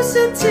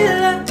closer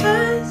till our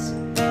eyes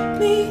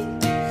meet.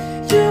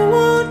 You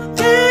won't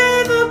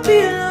ever be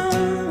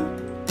alone.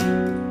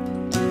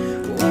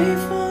 Wait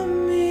for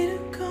me to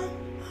come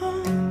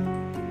home.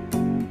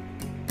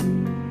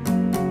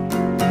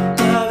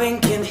 Loving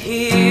can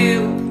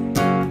heal.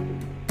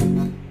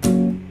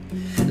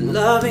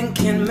 Loving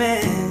can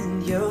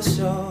mend your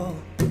soul,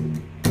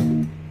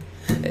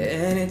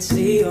 and it's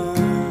the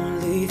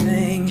only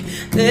thing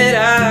that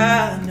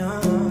I know.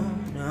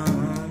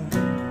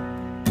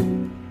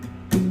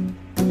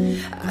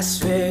 I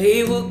swear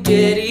it will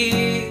get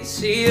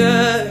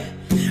easier.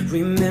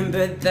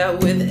 Remember that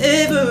with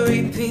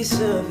every piece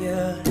of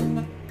you,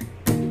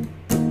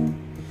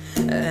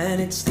 and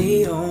it's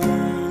the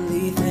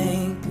only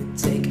thing we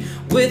take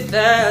with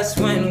us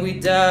when we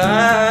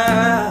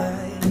die.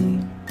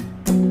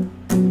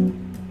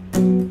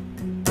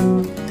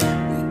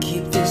 We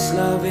keep this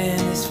love in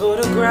these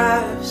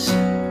photographs.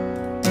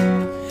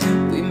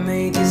 We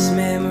made these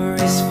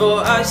memories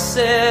for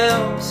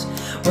ourselves,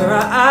 where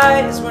our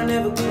eyes were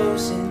never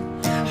closing,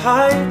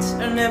 hearts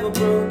are never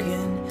broken,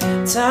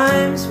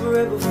 time's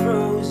forever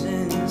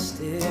frozen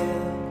still.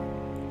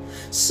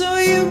 So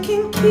you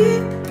can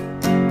keep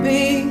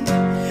me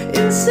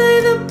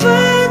inside the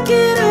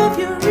pocket of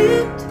your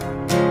ripped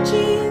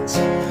jeans,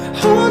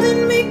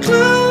 holding me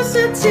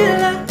closer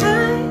till our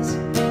eyes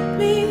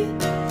meet.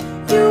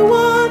 You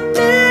won't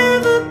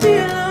never be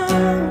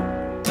alone.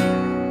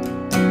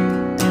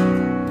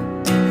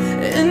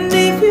 And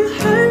if you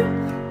hurt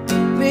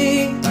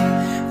me,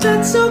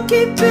 that's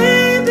okay,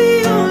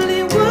 baby.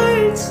 Only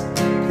words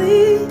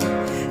plead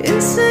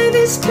inside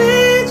these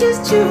pages.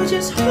 You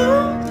just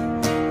hold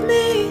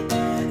me,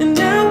 and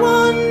I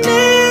won't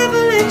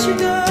never let you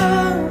go.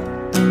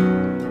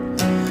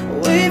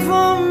 Wait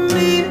for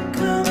me to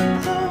come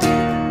home.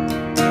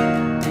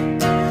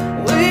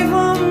 Wait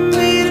for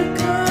me to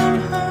come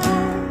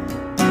home.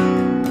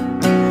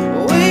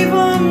 Wait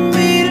for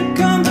me to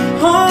come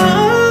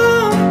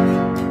home.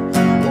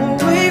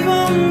 Wait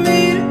for me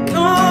to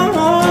come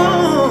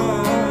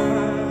home.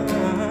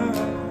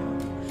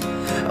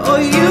 Oh,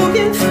 you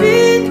can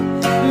fit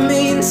me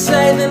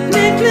inside the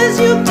necklace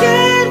you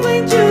got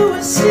when you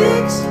were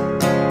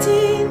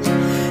 16,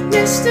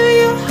 next to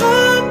your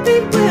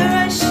heartbeat where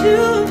I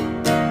should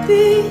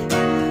be.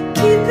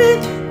 Keep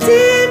it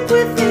deep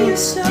within your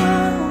soul.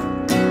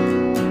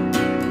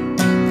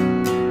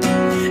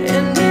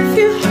 And if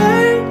you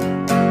hurt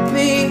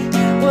me,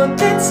 well,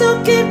 that's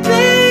okay,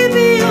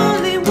 baby.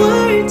 Only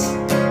words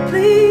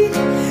plead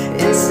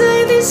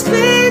inside these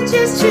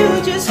pages. You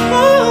just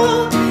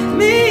hold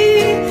me,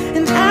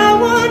 and I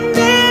won't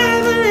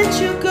never let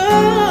you go.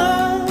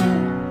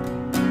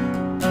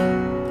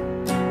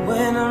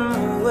 When I'm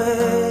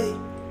away,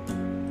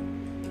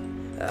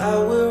 I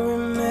will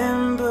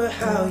remember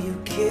how you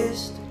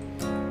kissed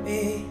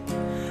me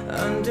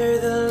under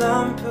the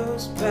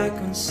lamppost back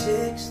on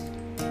 6th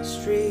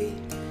Street,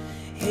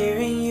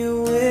 hearing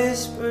you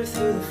whisper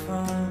through the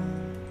phone.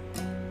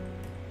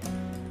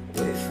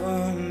 Wait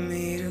for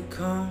me to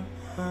come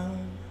home.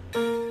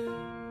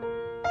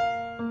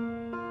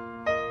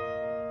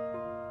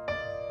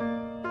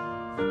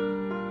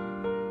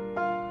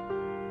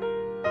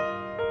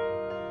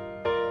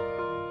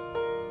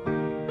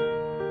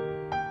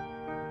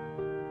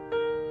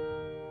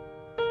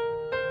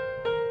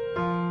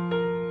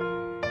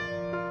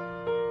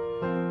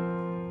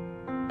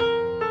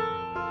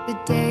 The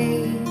day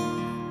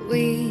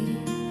we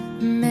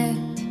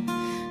met,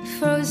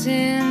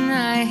 frozen,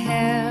 I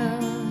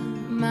held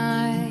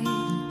my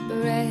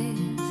breath.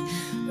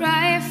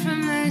 Right from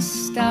the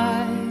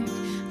start,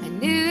 I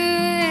knew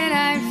that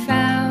I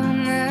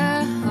found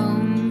the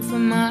home for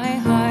my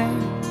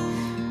heart.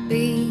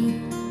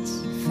 Beats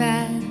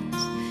fast,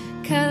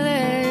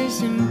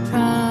 colors and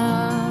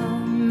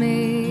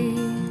promises.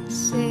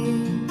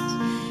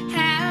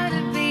 How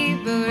to be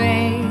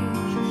brave,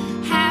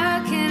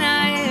 how can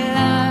I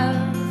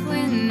love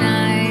when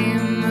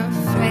I'm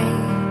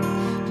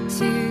afraid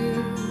to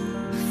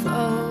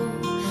fall?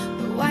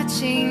 But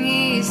watching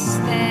you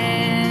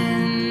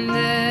stand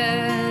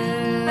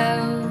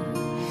alone.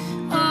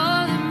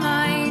 All of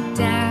my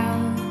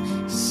doubt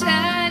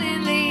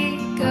suddenly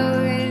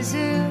goes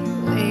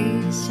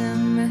away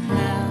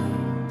somehow.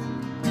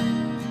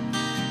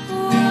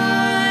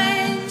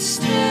 One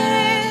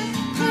step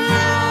closer.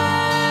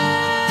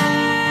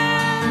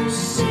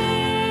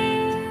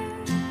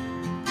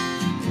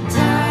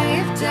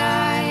 I've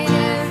died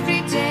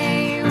every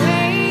day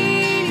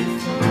waiting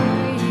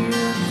for you.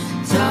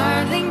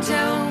 Darling,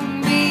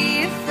 don't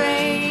be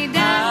afraid.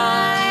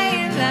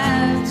 I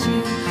loved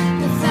you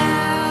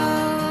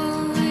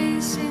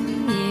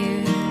 1,000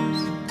 years.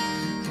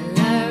 I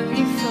love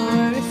you for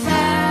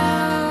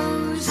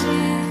 1,000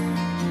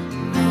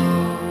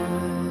 more.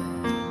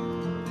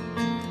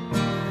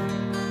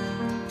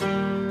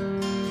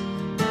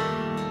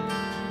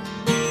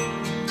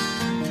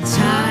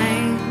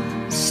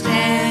 Time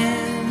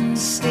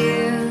stands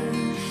still,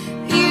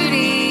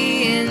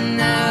 beauty in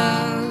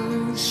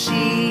all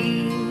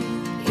she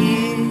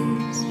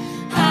is.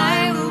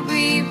 I will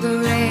be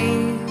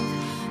brave,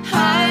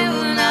 I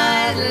will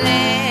not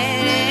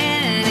let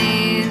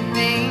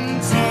anything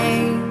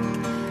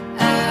take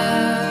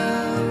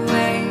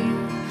away.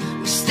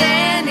 We're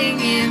standing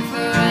in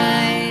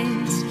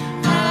front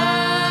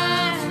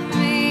of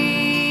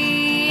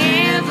me.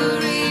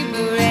 Every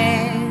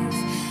breath,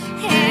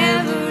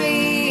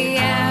 every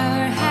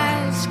hour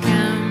has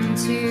come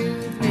to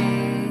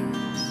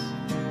this.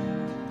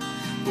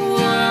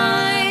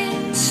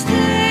 One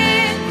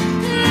step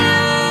closer.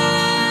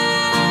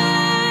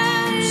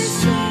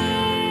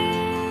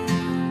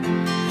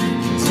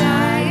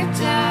 I've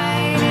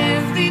died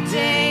every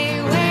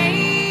day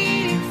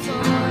waiting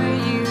for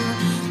you.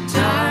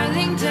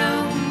 Darling,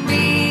 don't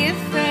be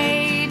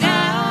afraid. I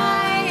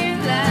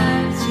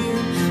loved you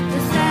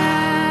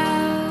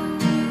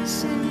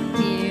 1,000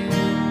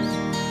 years.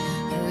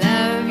 I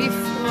love you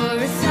for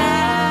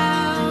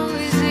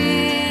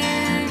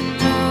 1,000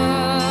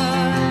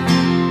 more.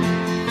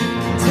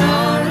 And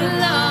all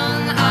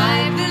along I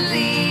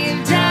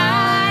believed I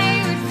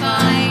would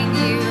find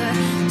you.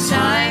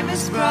 Time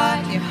has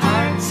brought your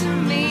heart to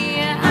me.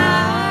 I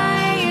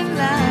have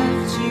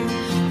loved you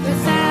for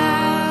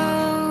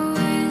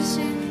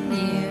 1,000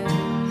 years.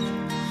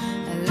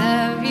 I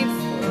love you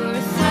for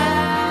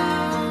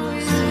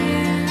 1,000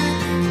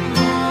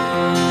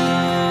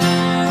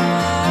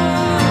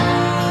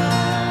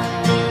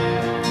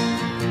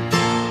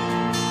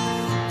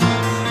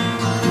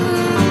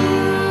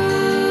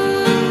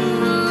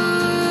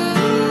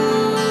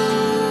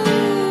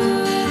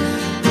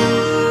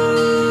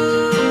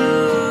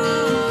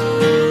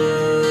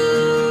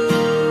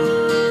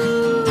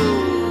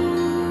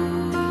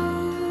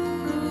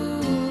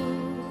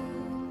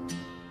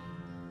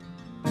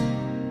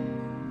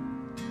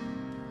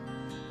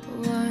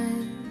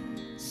 One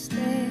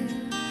step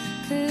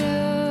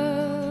closer.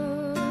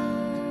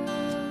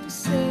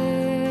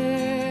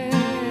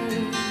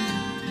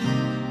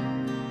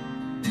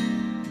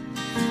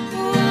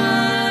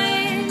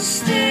 One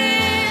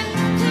step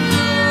closer.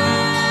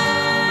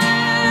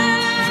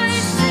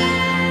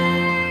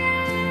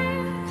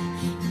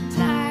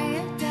 I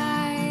have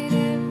died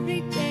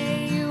every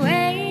day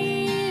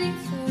waiting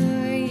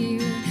for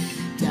you.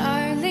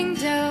 Darling,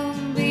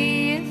 don't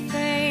be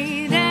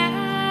afraid.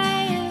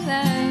 I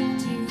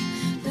loved you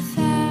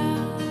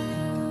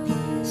 1,000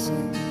 years.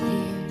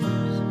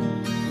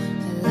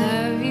 I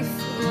love you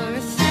for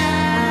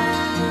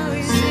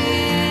 1,000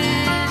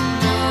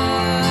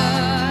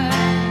 more.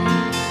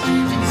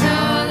 And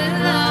all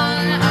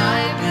along I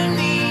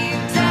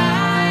believed I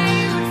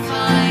would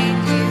find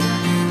you.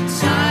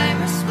 Time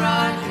has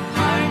brought your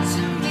heart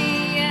to me.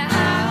 I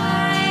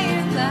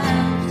have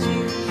loved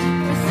you for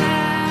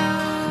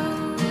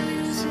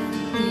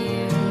 1,000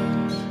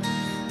 years.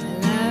 I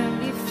love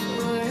you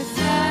for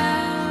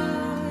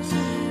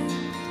 1,000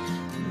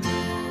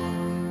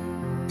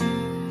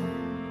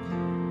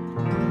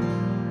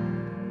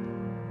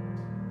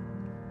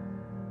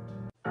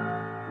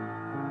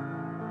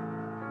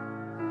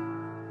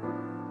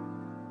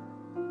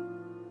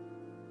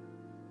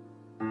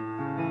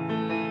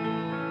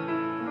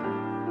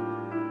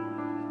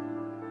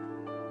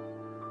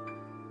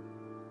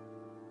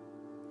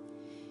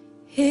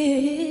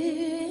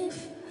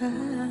 If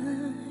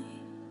I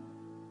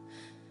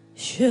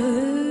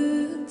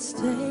should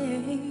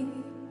stay,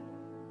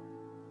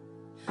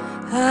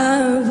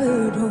 I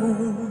would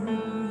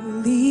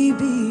only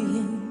be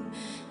in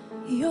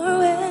your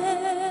way.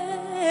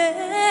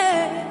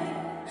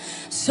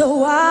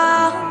 So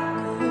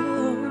I'll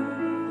go,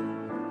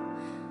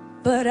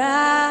 but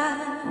I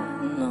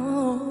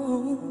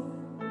know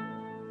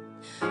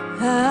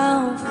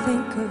I'll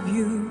think of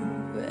you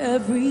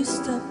every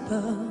step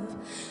of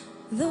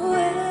the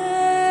way.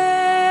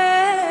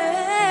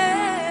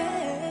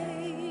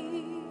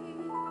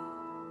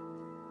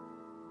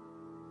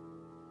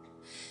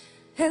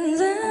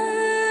 And I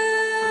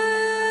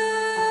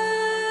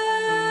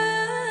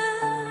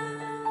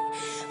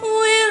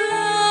will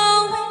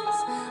always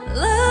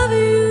love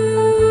you.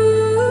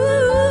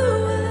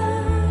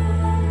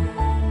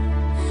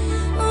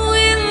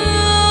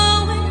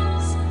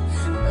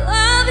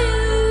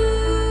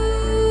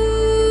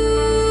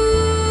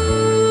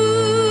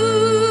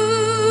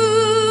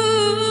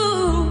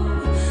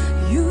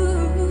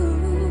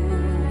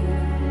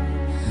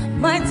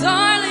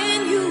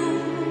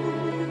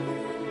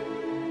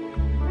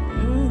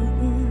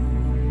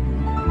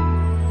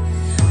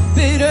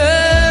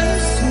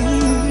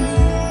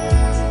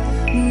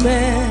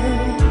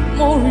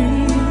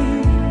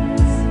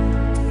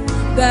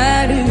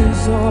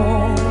 is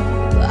all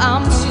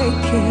I'm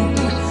taking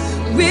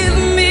with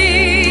me.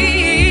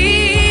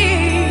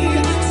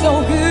 So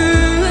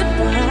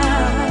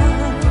goodbye,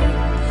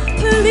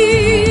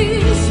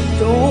 please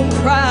don't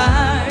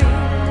cry.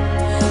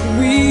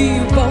 We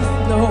both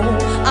know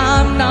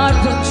I'm not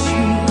what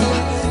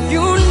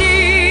you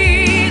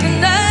need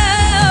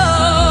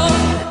now.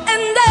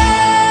 And I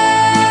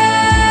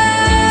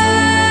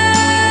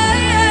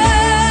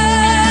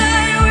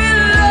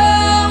will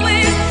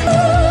always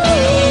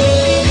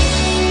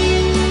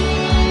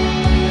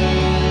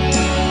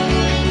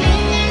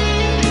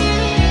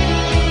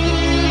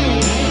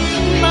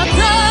my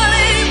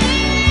darling,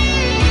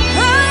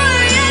 oh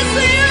yes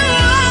you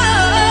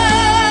are,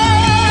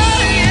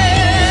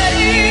 yeah.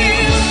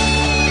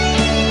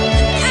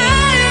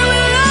 I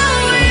will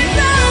always,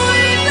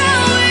 always,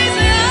 always,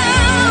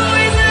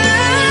 always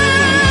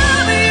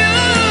love you.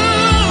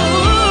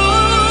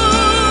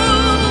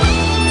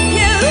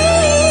 Yeah.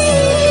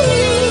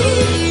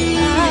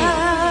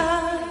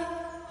 I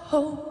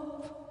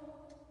hope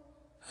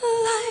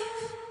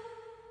life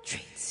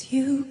treats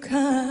you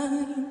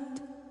kind,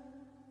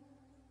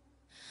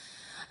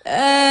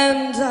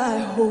 and I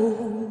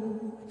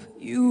hope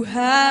you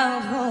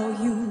have all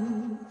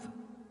you've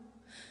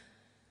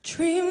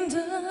dreamed of.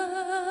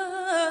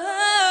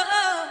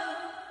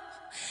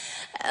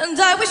 And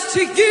I wish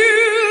to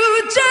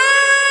you joy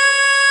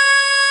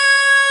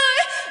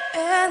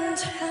and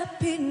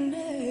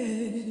happiness.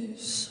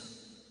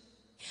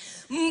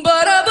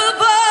 But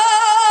above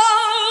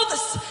all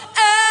this,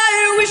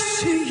 I wish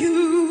to you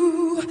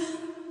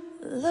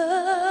love.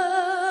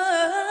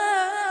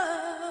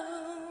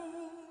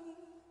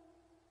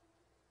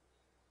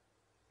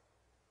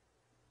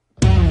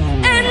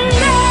 And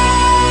I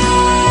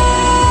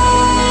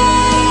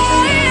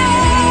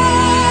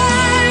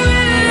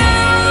will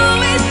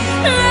always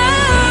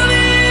love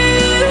you.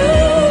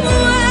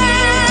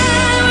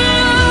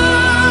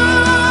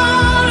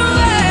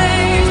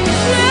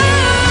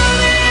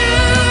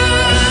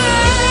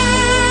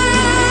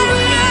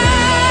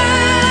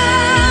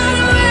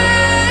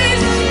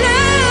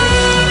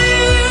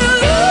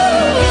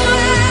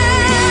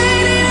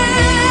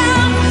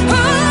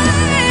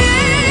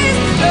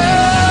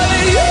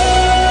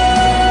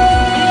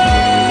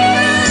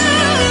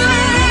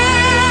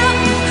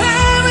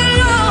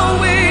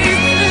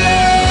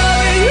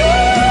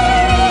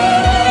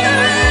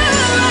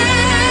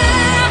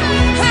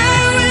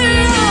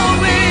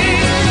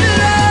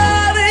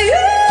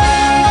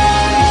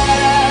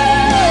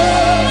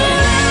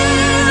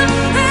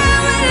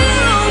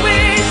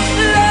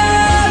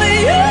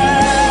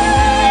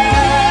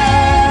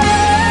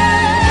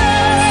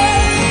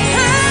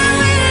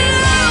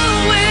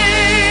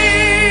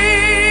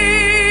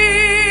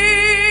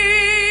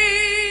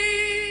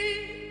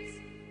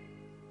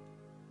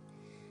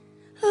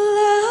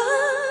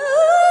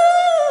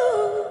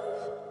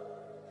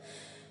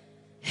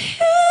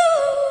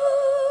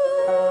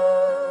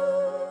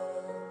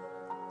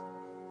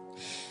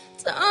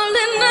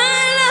 Darling, I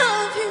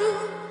love you.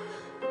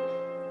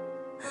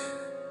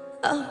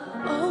 I'll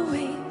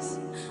always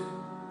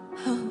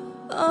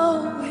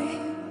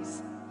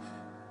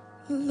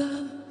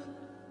love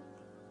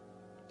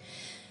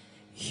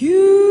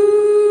you.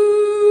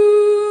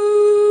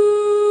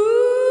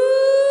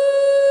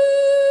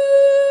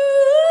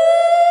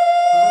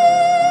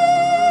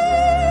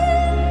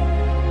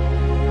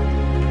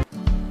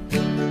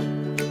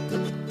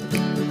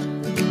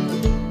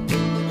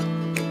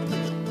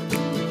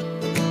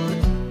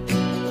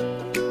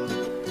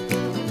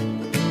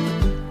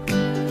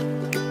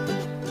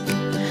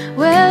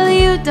 Well,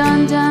 you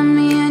done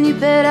me and you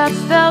bet I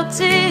felt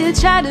it.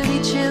 Tried to be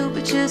chill,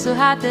 but you're so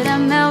hot that I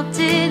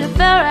melted. I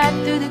fell right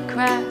through the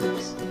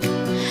cracks,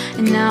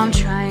 and now I'm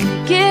trying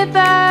to get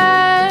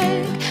back.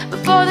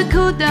 Before the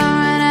cool down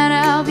run out,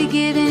 I'll be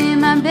giving it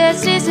my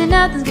best. And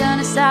nothing's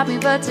gonna stop me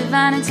but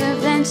divine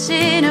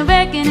intervention. I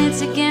reckon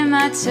it's again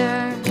my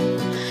turn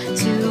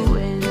to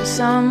win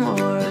some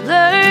or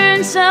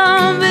learn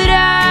some, but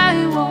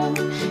I won't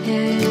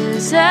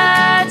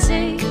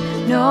hesitate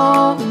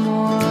no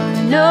more,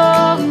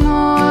 no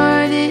more.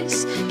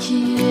 This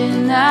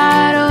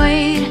cannot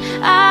wait.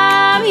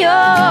 I'm yours.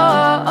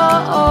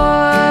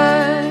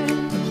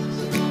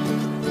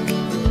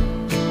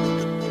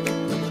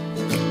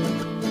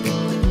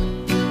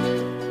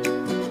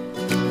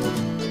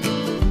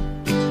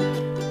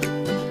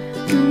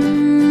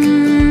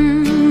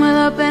 Well,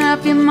 open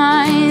up your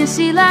mind,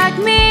 see like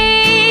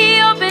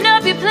me. Open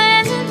up your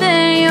plans and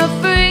then you're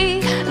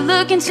free.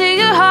 Look into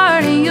your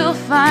heart and you'll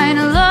find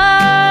a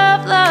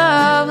love,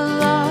 love,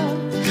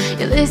 love.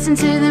 You listen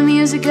to the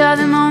music of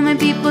the moment,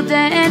 people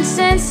dance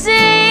and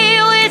sing.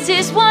 It's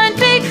just one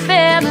big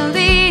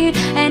family,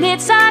 and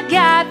it's our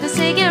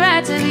God-forsaken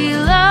right to be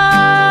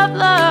loved,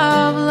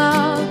 love,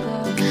 love,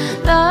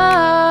 love,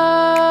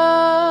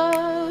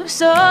 love.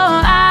 So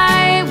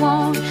I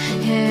won't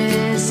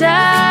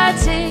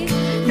hesitate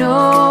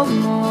no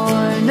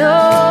more,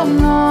 no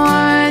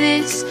more.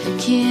 This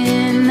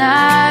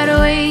cannot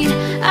wait.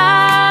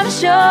 I'm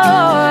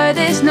sure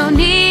there's no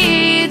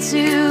need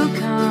to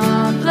come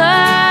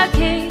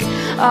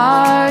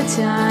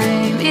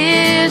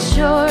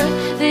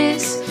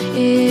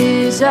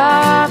is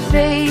our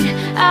fate.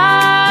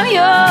 I'm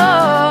yours.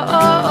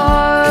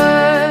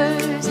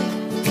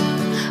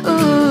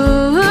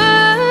 Ooh.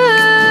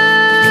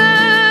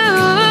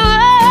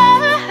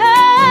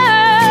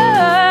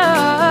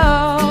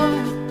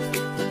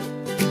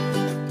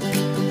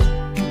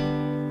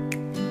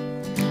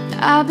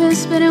 I've been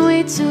spending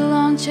way too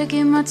long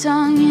checking my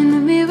tongue in the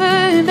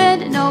mirror,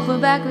 bending over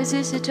backwards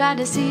just to try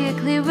to see it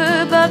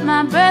clearer, but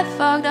my breath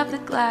fogged up the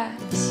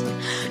glass.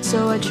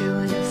 So I drew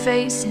in her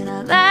face and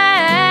I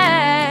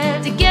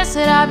laughed. I guess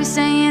what I'll be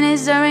saying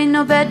is there ain't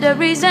no better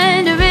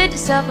reason to rid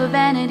yourself of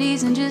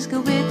vanities and just go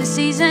with the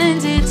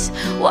seasons. It's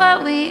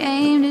what we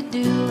aim to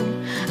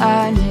do.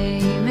 Our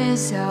name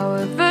is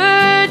our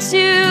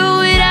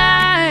virtue, and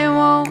I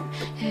won't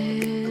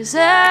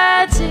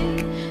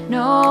hesitate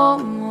no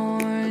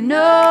more,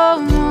 no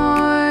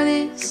more.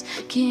 This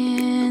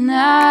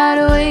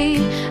cannot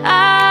wait.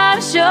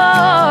 I'm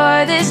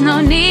sure there's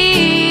no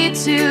need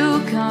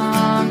to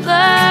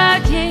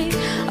complicate.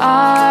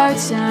 Our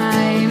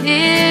time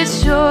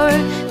is short.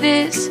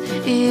 This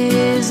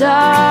is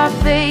our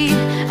fate.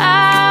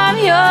 I'm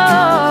yours.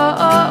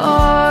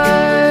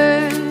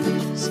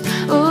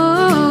 Ooh,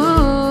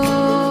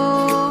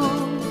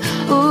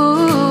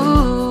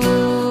 ooh.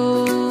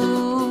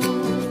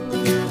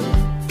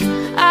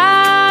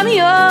 I'm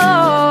yours.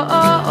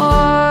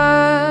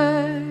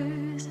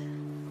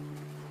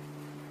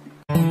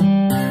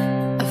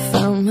 I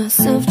found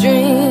myself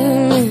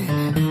dreaming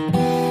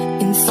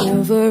in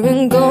silver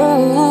and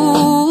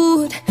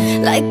gold,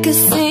 like a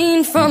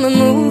scene from a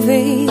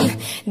movie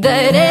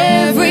that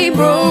every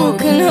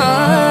broken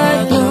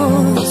heart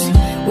knows.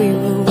 We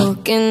were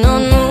walking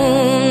on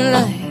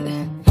moonlight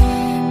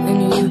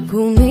when you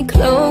pulled me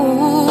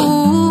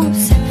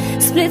close.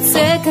 Split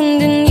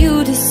second and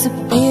you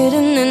disappeared,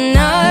 and then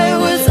I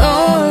was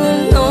all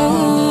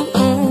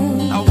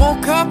alone. I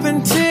woke up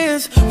in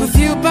tears with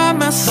you by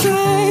my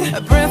side,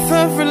 a breath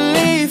of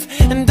relief,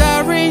 and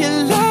I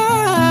realized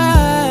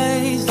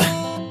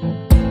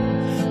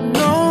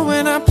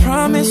knowing I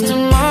promised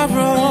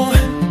tomorrow.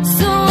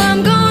 So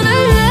I'm gonna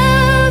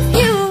love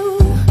you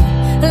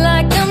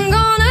like I'm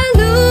gonna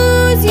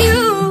lose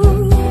you.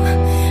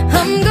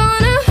 I'm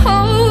gonna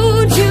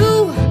hold you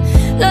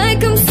like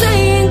I'm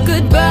saying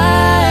goodbye.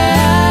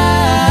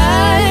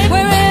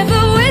 Wherever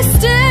we're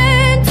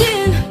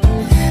standing,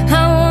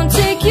 I won't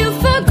take you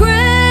for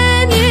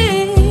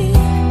granted,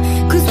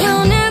 'cause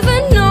we'll never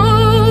know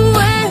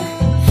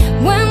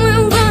when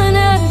we'll run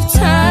out of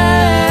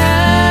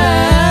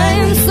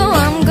time. So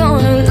I'm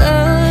gonna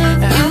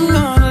love you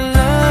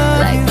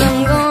like I'm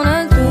gonna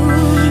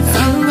lose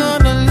you.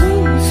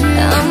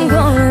 I'm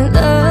gonna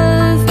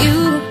love you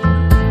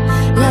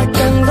like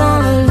I'm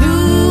gonna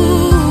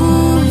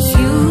lose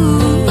you.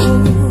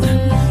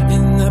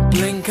 In the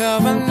blink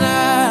of an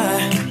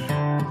eye,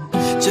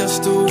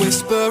 just a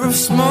whisper of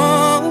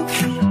smoke,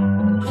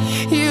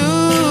 you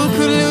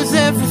could lose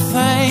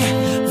everything.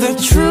 The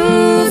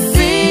truth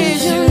is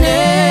you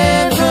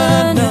never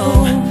know.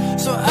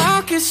 So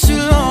I'll kiss you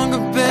longer,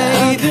 I'll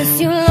babe. kiss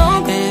you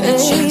longer, Any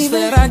chance baby.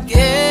 that I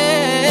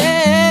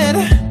get,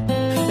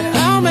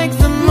 I'll make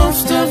the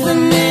most of the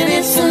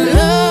minutes of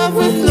love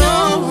with no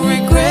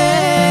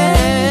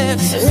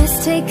regrets. Let's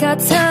take our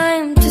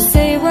time to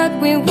say what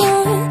we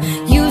want,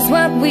 use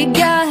what we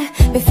got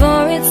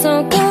before it's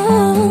all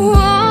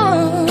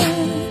gone.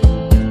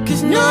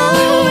 'Cause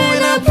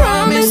knowing I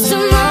promise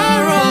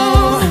tomorrow.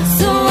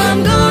 So I'm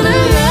gonna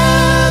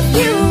love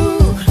you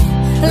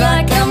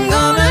like I'm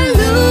gonna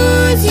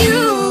lose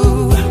you.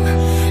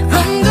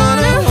 I'm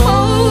gonna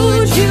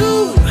hold you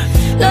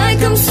like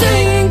I'm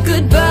saying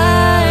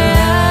goodbye.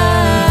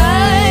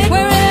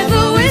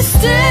 Wherever we're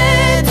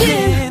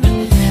standing,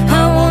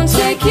 I won't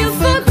take you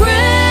for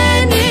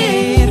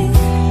granted,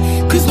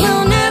 'cause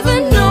we'll never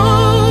know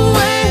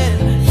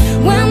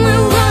when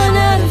we'll run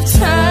out of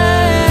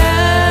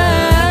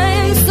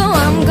time. So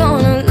I'm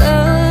gonna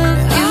love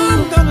you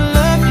I'm gonna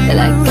love you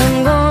like I'm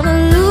gonna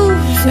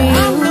lose you.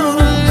 I'm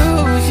gonna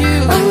lose you.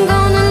 I'm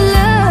gonna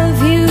love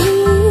you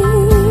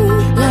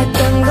like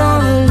I'm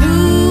gonna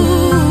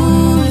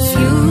lose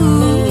you.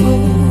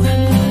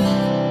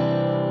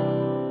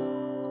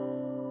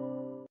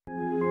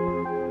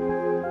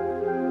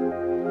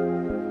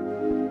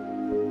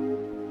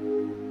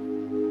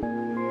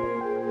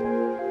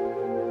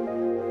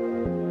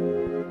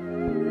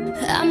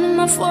 I'm in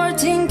my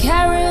 14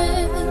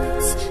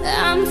 carats,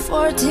 I'm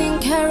 14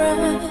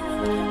 carat,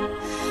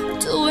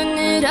 doing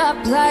it up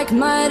like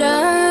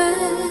Midas.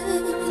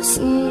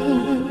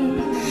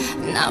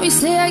 Now you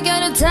say I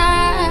got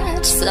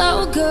attached,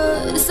 so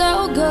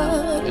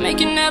good, make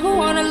you never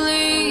wanna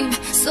leave.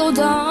 So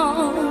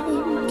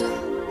don't.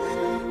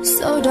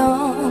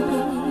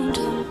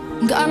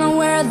 Gonna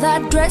wear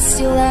that dress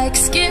you like,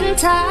 skin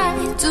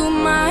tight, do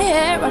my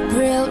hair up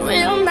real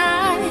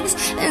nice,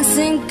 and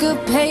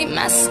syncopate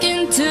my skin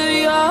to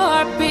your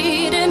heart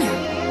beating.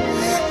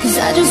 'Cause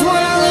I just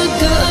wanna look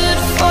good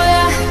for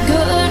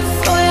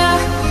ya,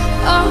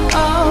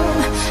 oh oh.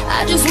 I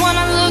just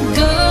wanna look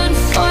good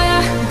for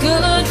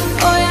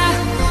ya,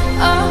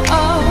 oh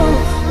oh.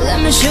 Let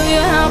me me show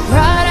you how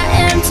proud I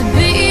am to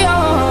be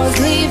yours.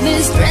 Leave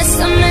this dress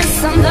a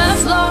mess on the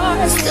floor.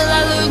 Still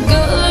I look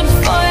good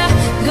for ya,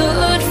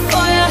 good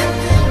for ya.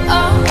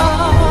 Oh,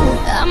 oh,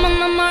 I'm on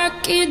the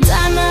marquee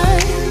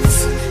diamonds,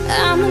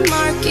 I'm a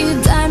marquee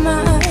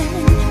diamond.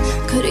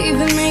 Could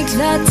even make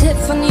that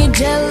Tiffany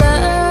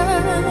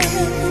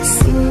jealous.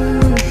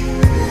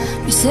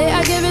 You say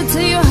I give it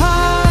to your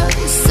heart,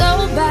 so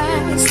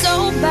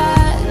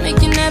bad, make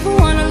you never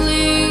wanna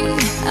leave.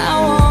 I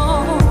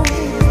won't.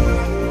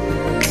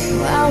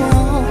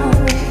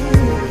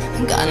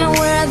 I'm gonna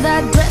wear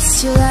that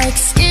dress you like,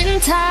 skin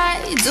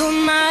tight. Do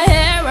my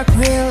hair up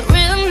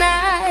real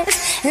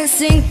nice, and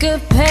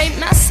syncopate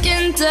my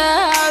skin to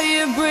how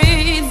you're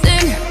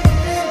breathing.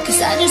 Cause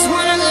I just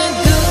wanna look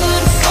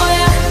good for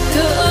ya,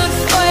 good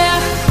for ya.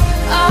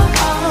 Oh,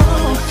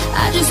 oh,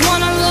 I just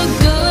wanna look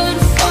good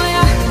for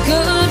ya,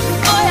 good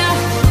for ya.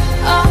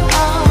 Oh,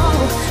 oh,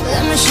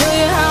 let me show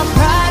you how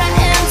proud I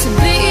am to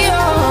be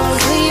yours.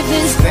 Leave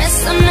this dress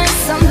a mess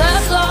on the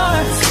floor.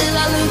 Still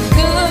I look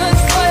good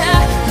for ya,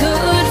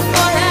 good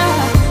for ya.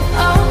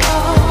 Oh,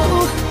 oh,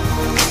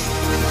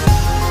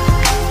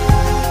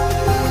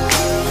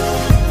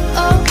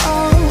 oh,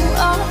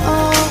 oh, oh,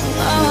 oh,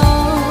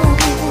 oh.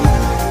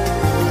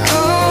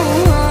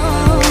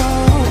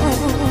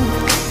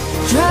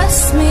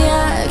 Trust me,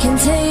 I can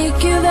take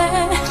you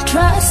there.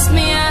 Trust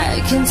me,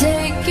 I can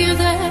take you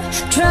there.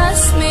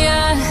 Trust me,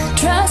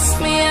 trust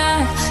me,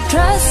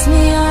 trust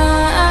me,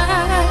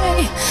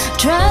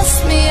 trust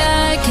me,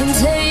 I can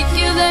take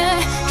you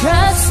there.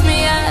 Trust me,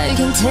 I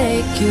can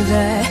take you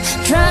there.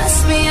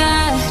 Trust me,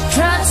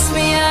 trust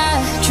me,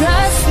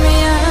 trust me,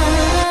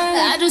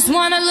 I just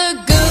wanna look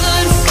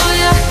good for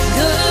ya,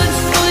 good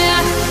for ya.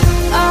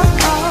 Oh,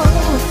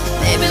 oh,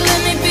 baby,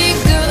 let me be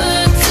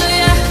good to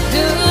ya,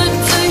 good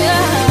to ya.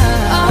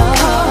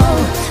 Oh, oh,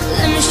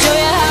 let me show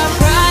you how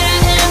proud I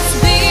am to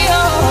be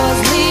yours.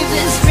 Leave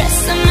this dress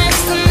a mess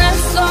on the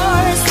floor.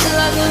 Still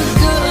I look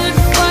good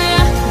for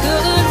ya,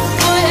 good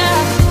for ya.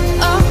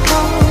 Oh,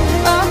 oh,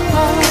 oh,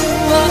 oh,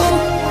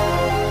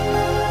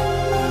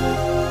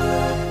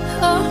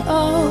 oh,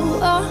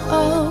 oh, oh,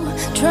 oh.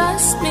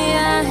 Trust me,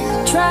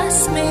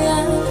 trust me,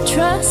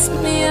 trust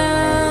me,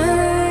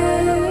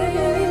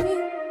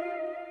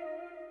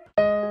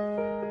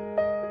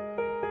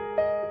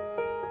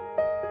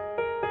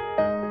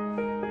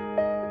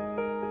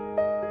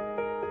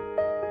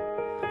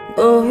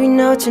 Going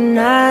out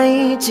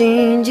tonight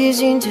changes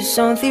into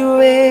something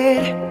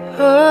red.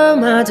 Her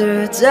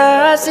mother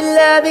doesn't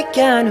love the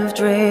kind of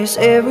dress.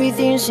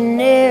 Everything she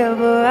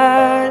never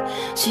had,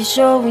 she's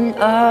showing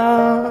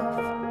off.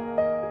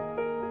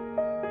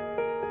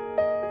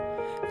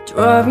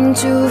 Driving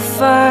too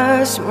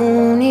fast,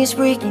 moon is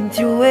breaking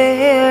through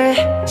air.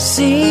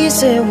 She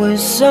said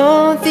was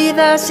something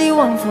that she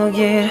won't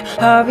forget.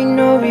 Having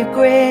no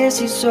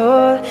regrets is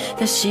all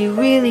that she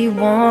really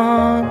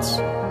wants.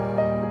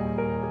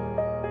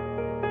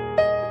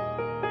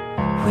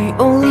 We're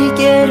only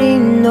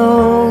getting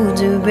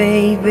older,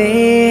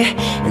 baby,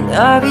 and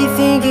I've been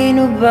thinking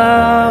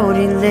about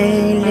it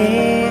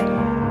lately.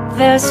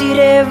 Does it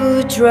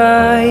ever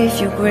drive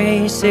you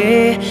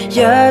crazy?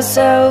 Just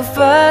how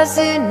fast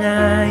the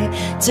night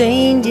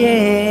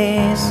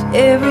changes.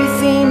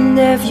 Everything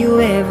that you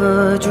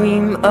ever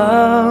dream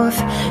of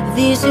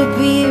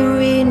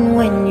disappearing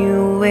when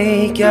you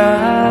wake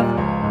up.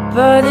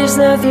 But there's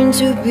nothing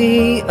to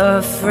be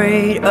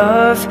afraid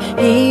of.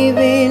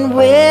 Even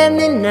when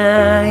the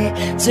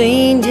night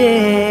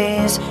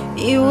changes,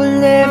 it will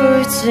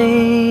never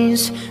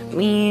change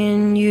me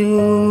and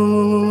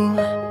you.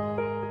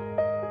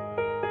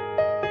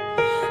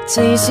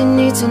 Chasing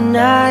it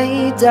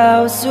tonight,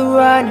 doubts are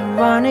running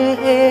round her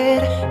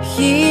head.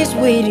 He's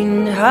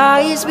waiting,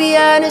 eyes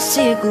behind a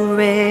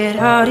cigarette.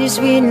 Heart is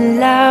beating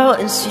loud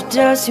and she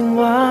doesn't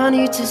want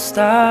it to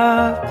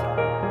stop.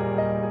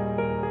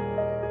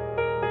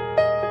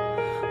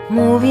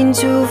 Moving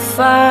too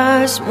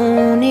fast,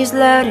 moon is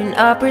lighting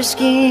up her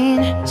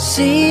skin.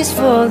 She's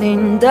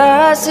falling,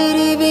 doesn't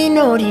even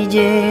know it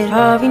yet.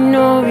 Having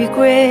no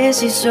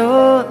regrets is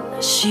all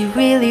she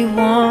really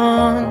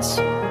wants.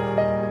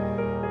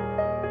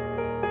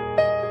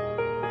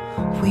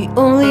 We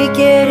only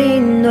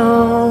getting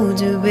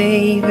older,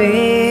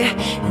 baby,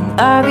 and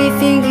I've been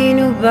thinking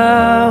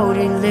about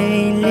it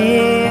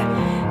lately.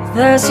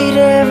 Does it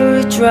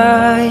ever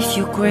drive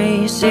you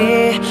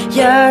crazy?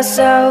 Just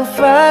how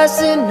fast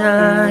the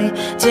night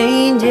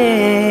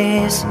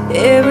changes.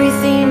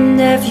 Everything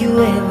that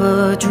you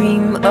ever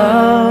dream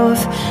of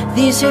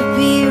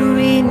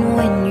disappearing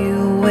when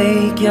you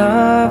wake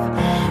up.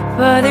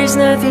 But there's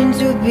nothing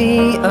to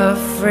be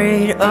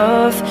afraid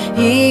of.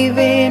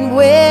 Even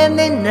when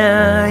the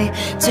night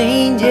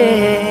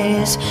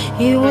changes,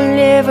 it will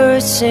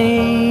never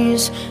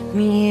change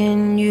me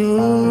and you.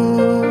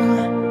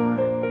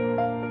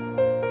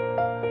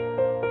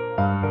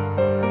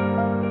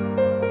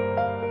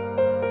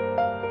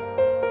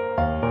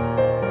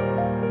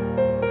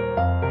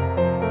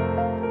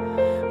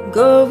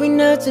 Going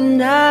out tonight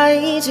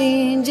night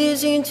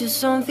changes into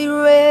something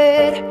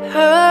red.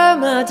 Her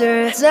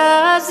mother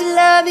does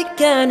love the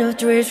kind of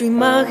dress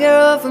remind her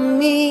of a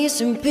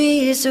missing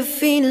piece of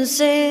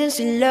innocence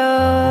she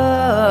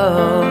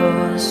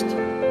lost.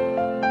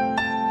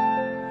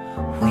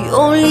 We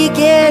only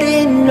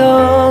getting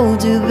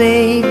older,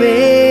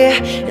 baby,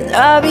 and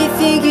I've been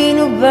thinking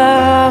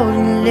about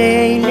it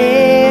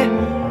lately.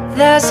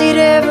 Does it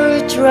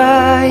ever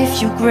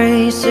drive you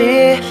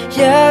crazy?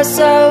 Just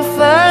how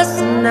fast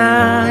the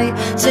night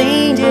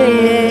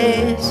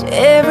changes.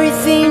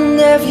 Everything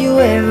that you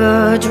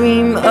ever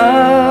dream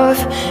of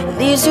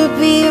needs to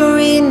be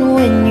written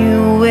when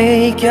you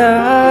wake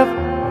up.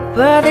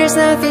 But there's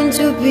nothing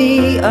to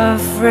be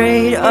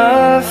afraid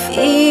of.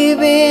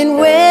 Even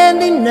when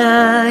the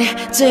night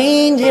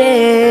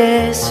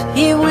changes,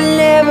 it will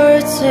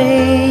never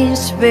change,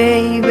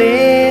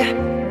 baby.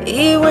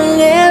 It will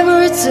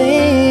never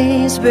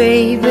change,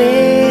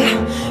 baby.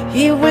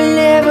 It will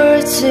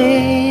never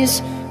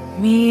change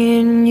me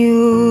and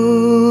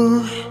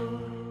you.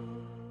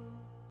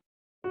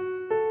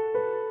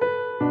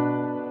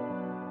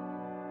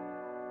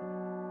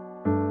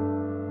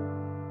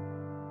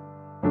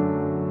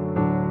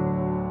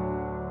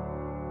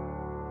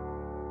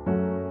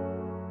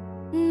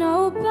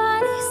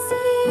 Nobody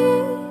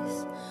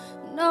sees,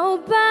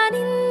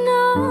 nobody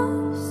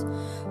knows.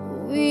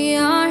 We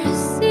are a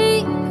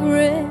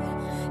secret,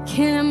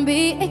 can't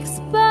be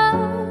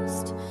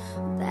exposed.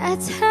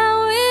 That's how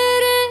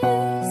it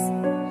is,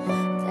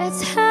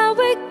 that's how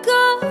it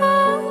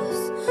goes.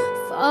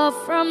 Far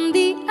from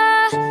the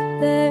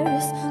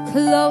others,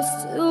 close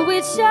to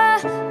each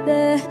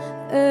other.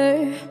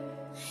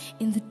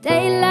 In the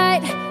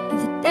daylight,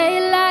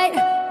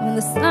 when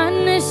the sun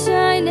is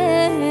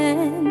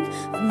shining.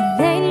 On the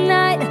late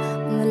night,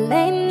 on the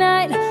late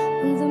night,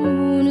 when the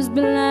moon is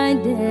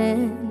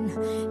blinding.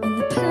 In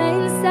the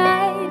plain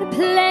sight,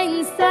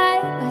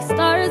 like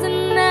stars at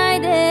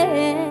night.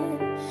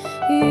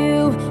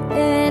 You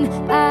and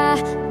I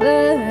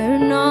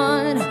burn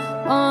on,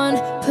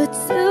 put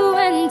two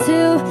and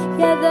two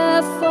together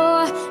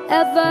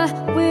forever.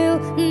 We'll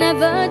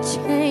never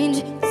change.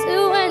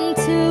 Two and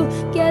two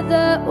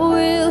together,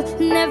 we'll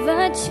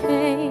never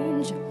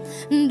change.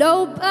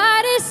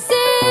 Nobody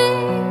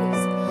sees,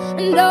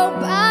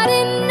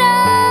 nobody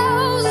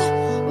knows.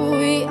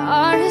 We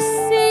are a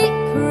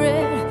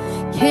secret,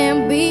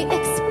 can't be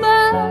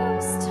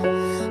exposed.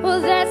 Well,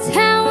 that's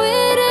how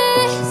it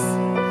is,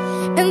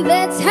 and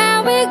that's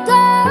how it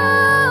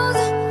goes.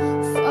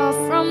 Far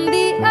from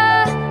the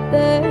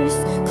others,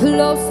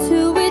 close to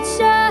each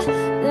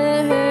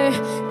other.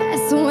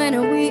 That's when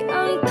we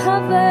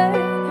uncover,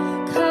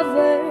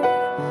 cover.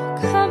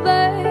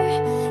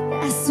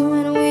 That's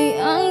when we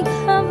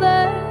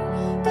uncover,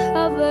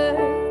 cover.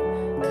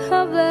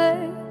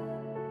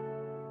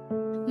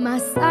 My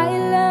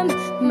asylum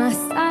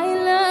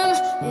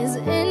is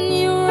in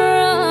your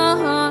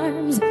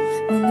arms.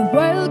 When the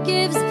world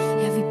gives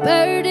heavy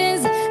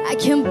burdens, I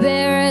can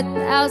bear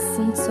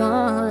 1,000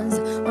 tons.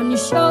 On your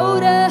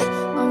shoulder,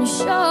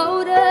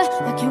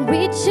 I can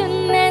reach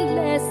an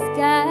endless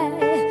sky.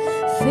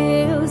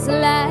 Feels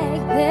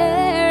like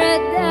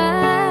paradise.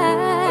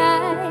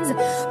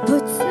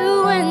 Put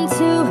two and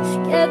two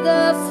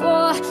together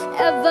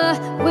forever,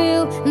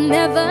 we'll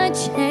never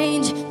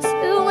change.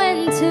 Two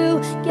and two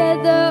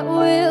together,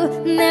 we'll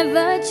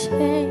never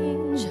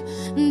change.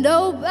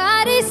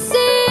 Nobody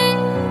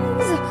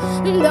sees,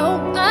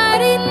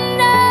 nobody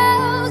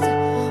knows.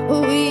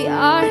 We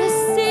are a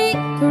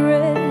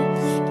secret,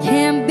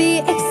 can't be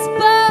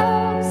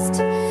exposed.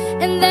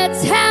 And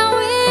that's how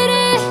it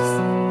is,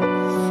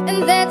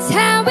 and that's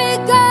how it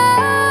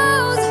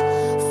goes.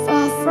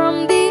 Far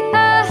from the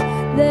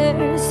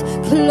others,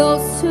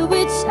 close to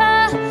each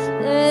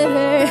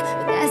other.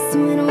 That's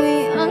when we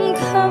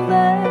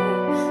uncover,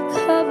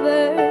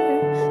 cover.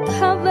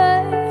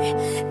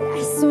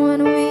 That's when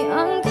we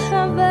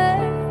uncover,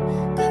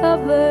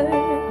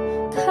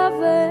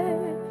 cover.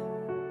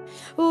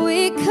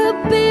 We could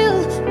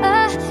build a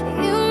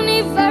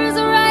universe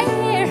right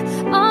here.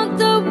 All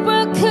the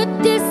world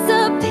could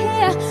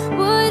disappear,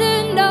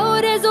 wouldn't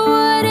notice,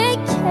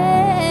 wouldn't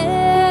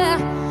care.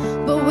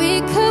 But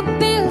we could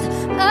build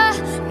a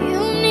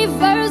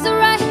universe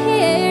right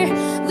here.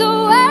 The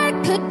world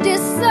could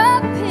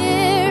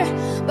disappear,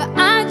 but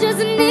I just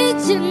need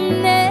you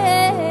near.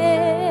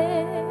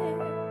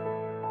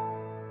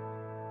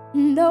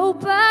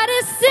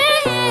 Nobody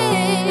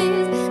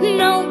sees,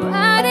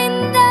 nobody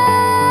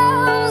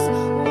knows.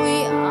 We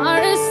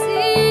are a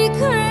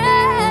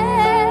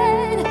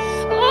secret.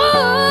 Oh,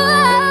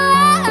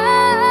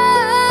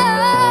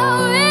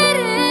 it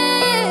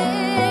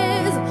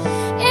is.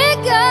 It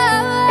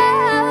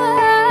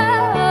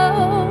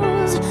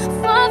goes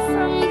far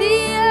from the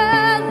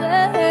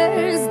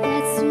others.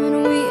 That's when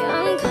we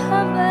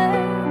uncover,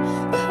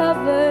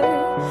 cover.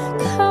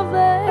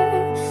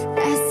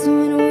 That's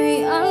when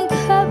we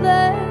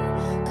uncover,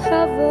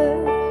 cover.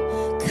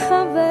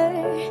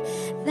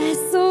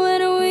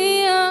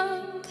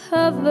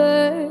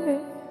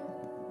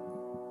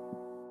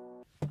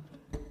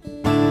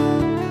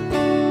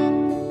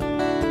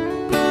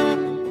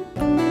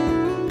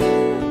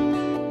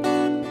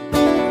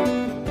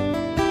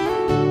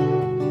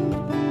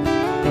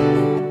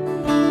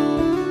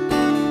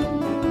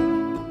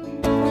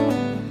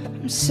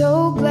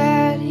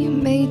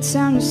 first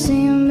time to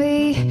see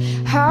me.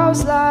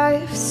 How's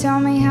life? Tell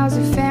me, how's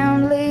your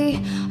family?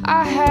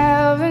 I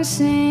haven't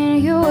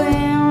seen you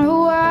in a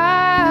while.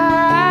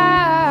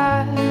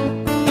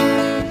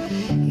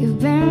 You've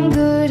been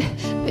good,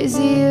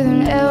 busier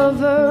than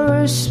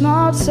ever.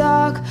 Small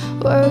talk,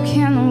 work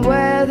and the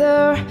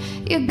weather.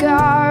 Your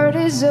guard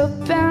is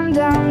up and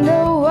down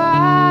the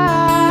why.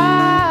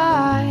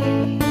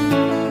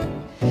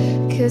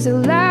 'Cause the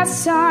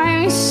last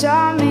time you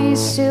saw me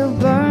still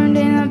burned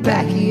in the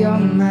back of your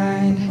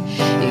mind.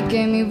 You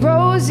gave me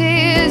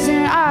roses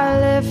and I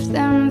left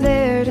them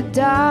there to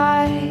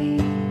die.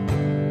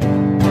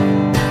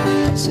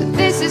 So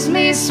this is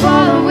me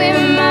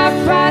swallowing my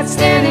pride,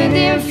 standing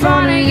in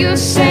front of you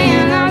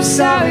saying I'm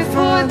sorry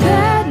for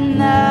that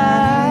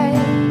night.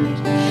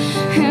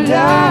 And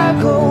I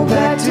go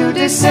back to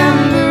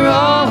December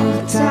all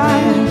the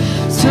time.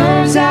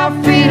 Turns out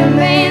freedom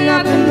ain't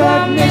nothing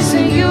but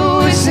missing you.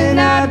 Wishing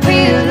I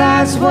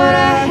realized what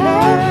I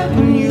had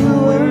when you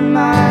were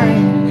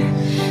mine.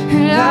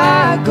 And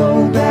I go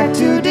back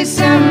to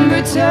December,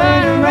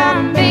 turn around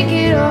and make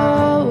it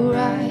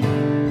alright.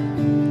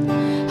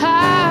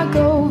 I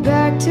go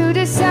back to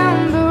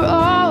December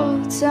all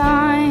the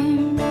time.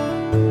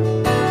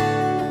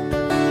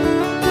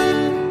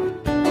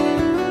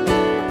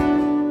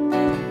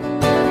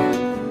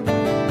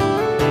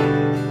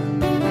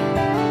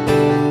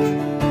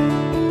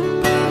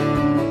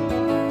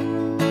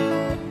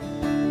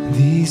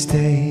 These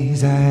days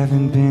I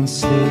haven't been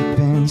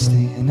sleeping,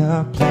 staying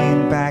up,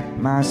 playing back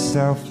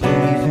myself,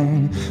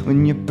 leaving.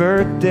 When your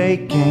birthday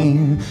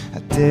came, I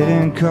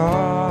didn't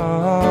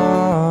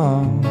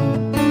call.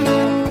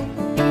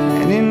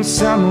 And in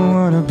summer,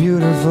 what a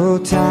beautiful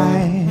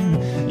time.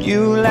 You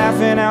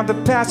laughing out the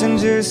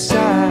passenger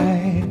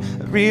side.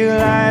 I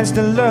realized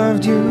I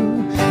loved you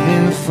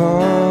in the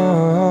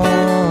fall.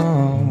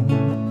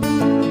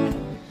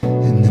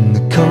 And then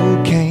the cold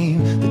came,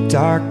 the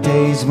dark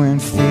days when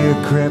fear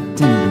crept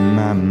into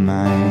my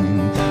mind.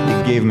 You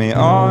gave me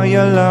all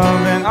your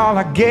love and all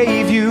I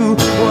gave you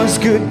was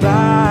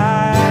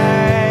goodbye.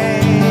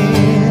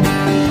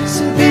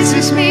 So this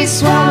is me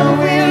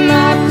swallowing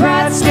my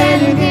pride,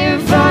 standing in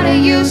front of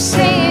you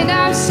saying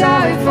I'm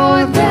sorry for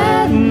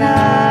that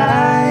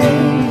night.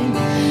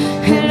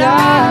 And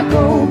I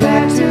go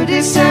back to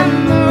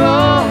December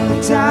all the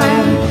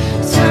time.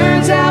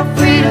 Turns out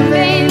freedom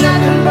ain't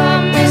nothing but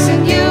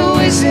missing you.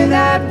 Wishing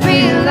I'd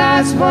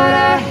realized what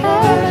I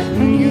had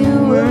when you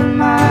were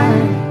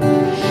mine.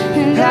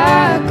 And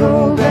I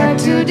go back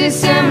to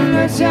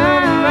December,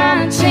 turn around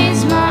and change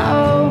my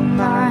old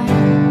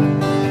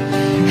mind.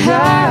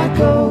 I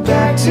go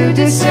back to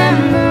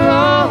December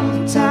all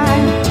the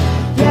time.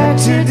 Back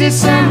to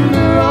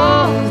December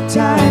all the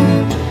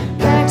time.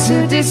 Back to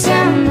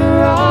December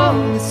all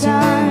the time.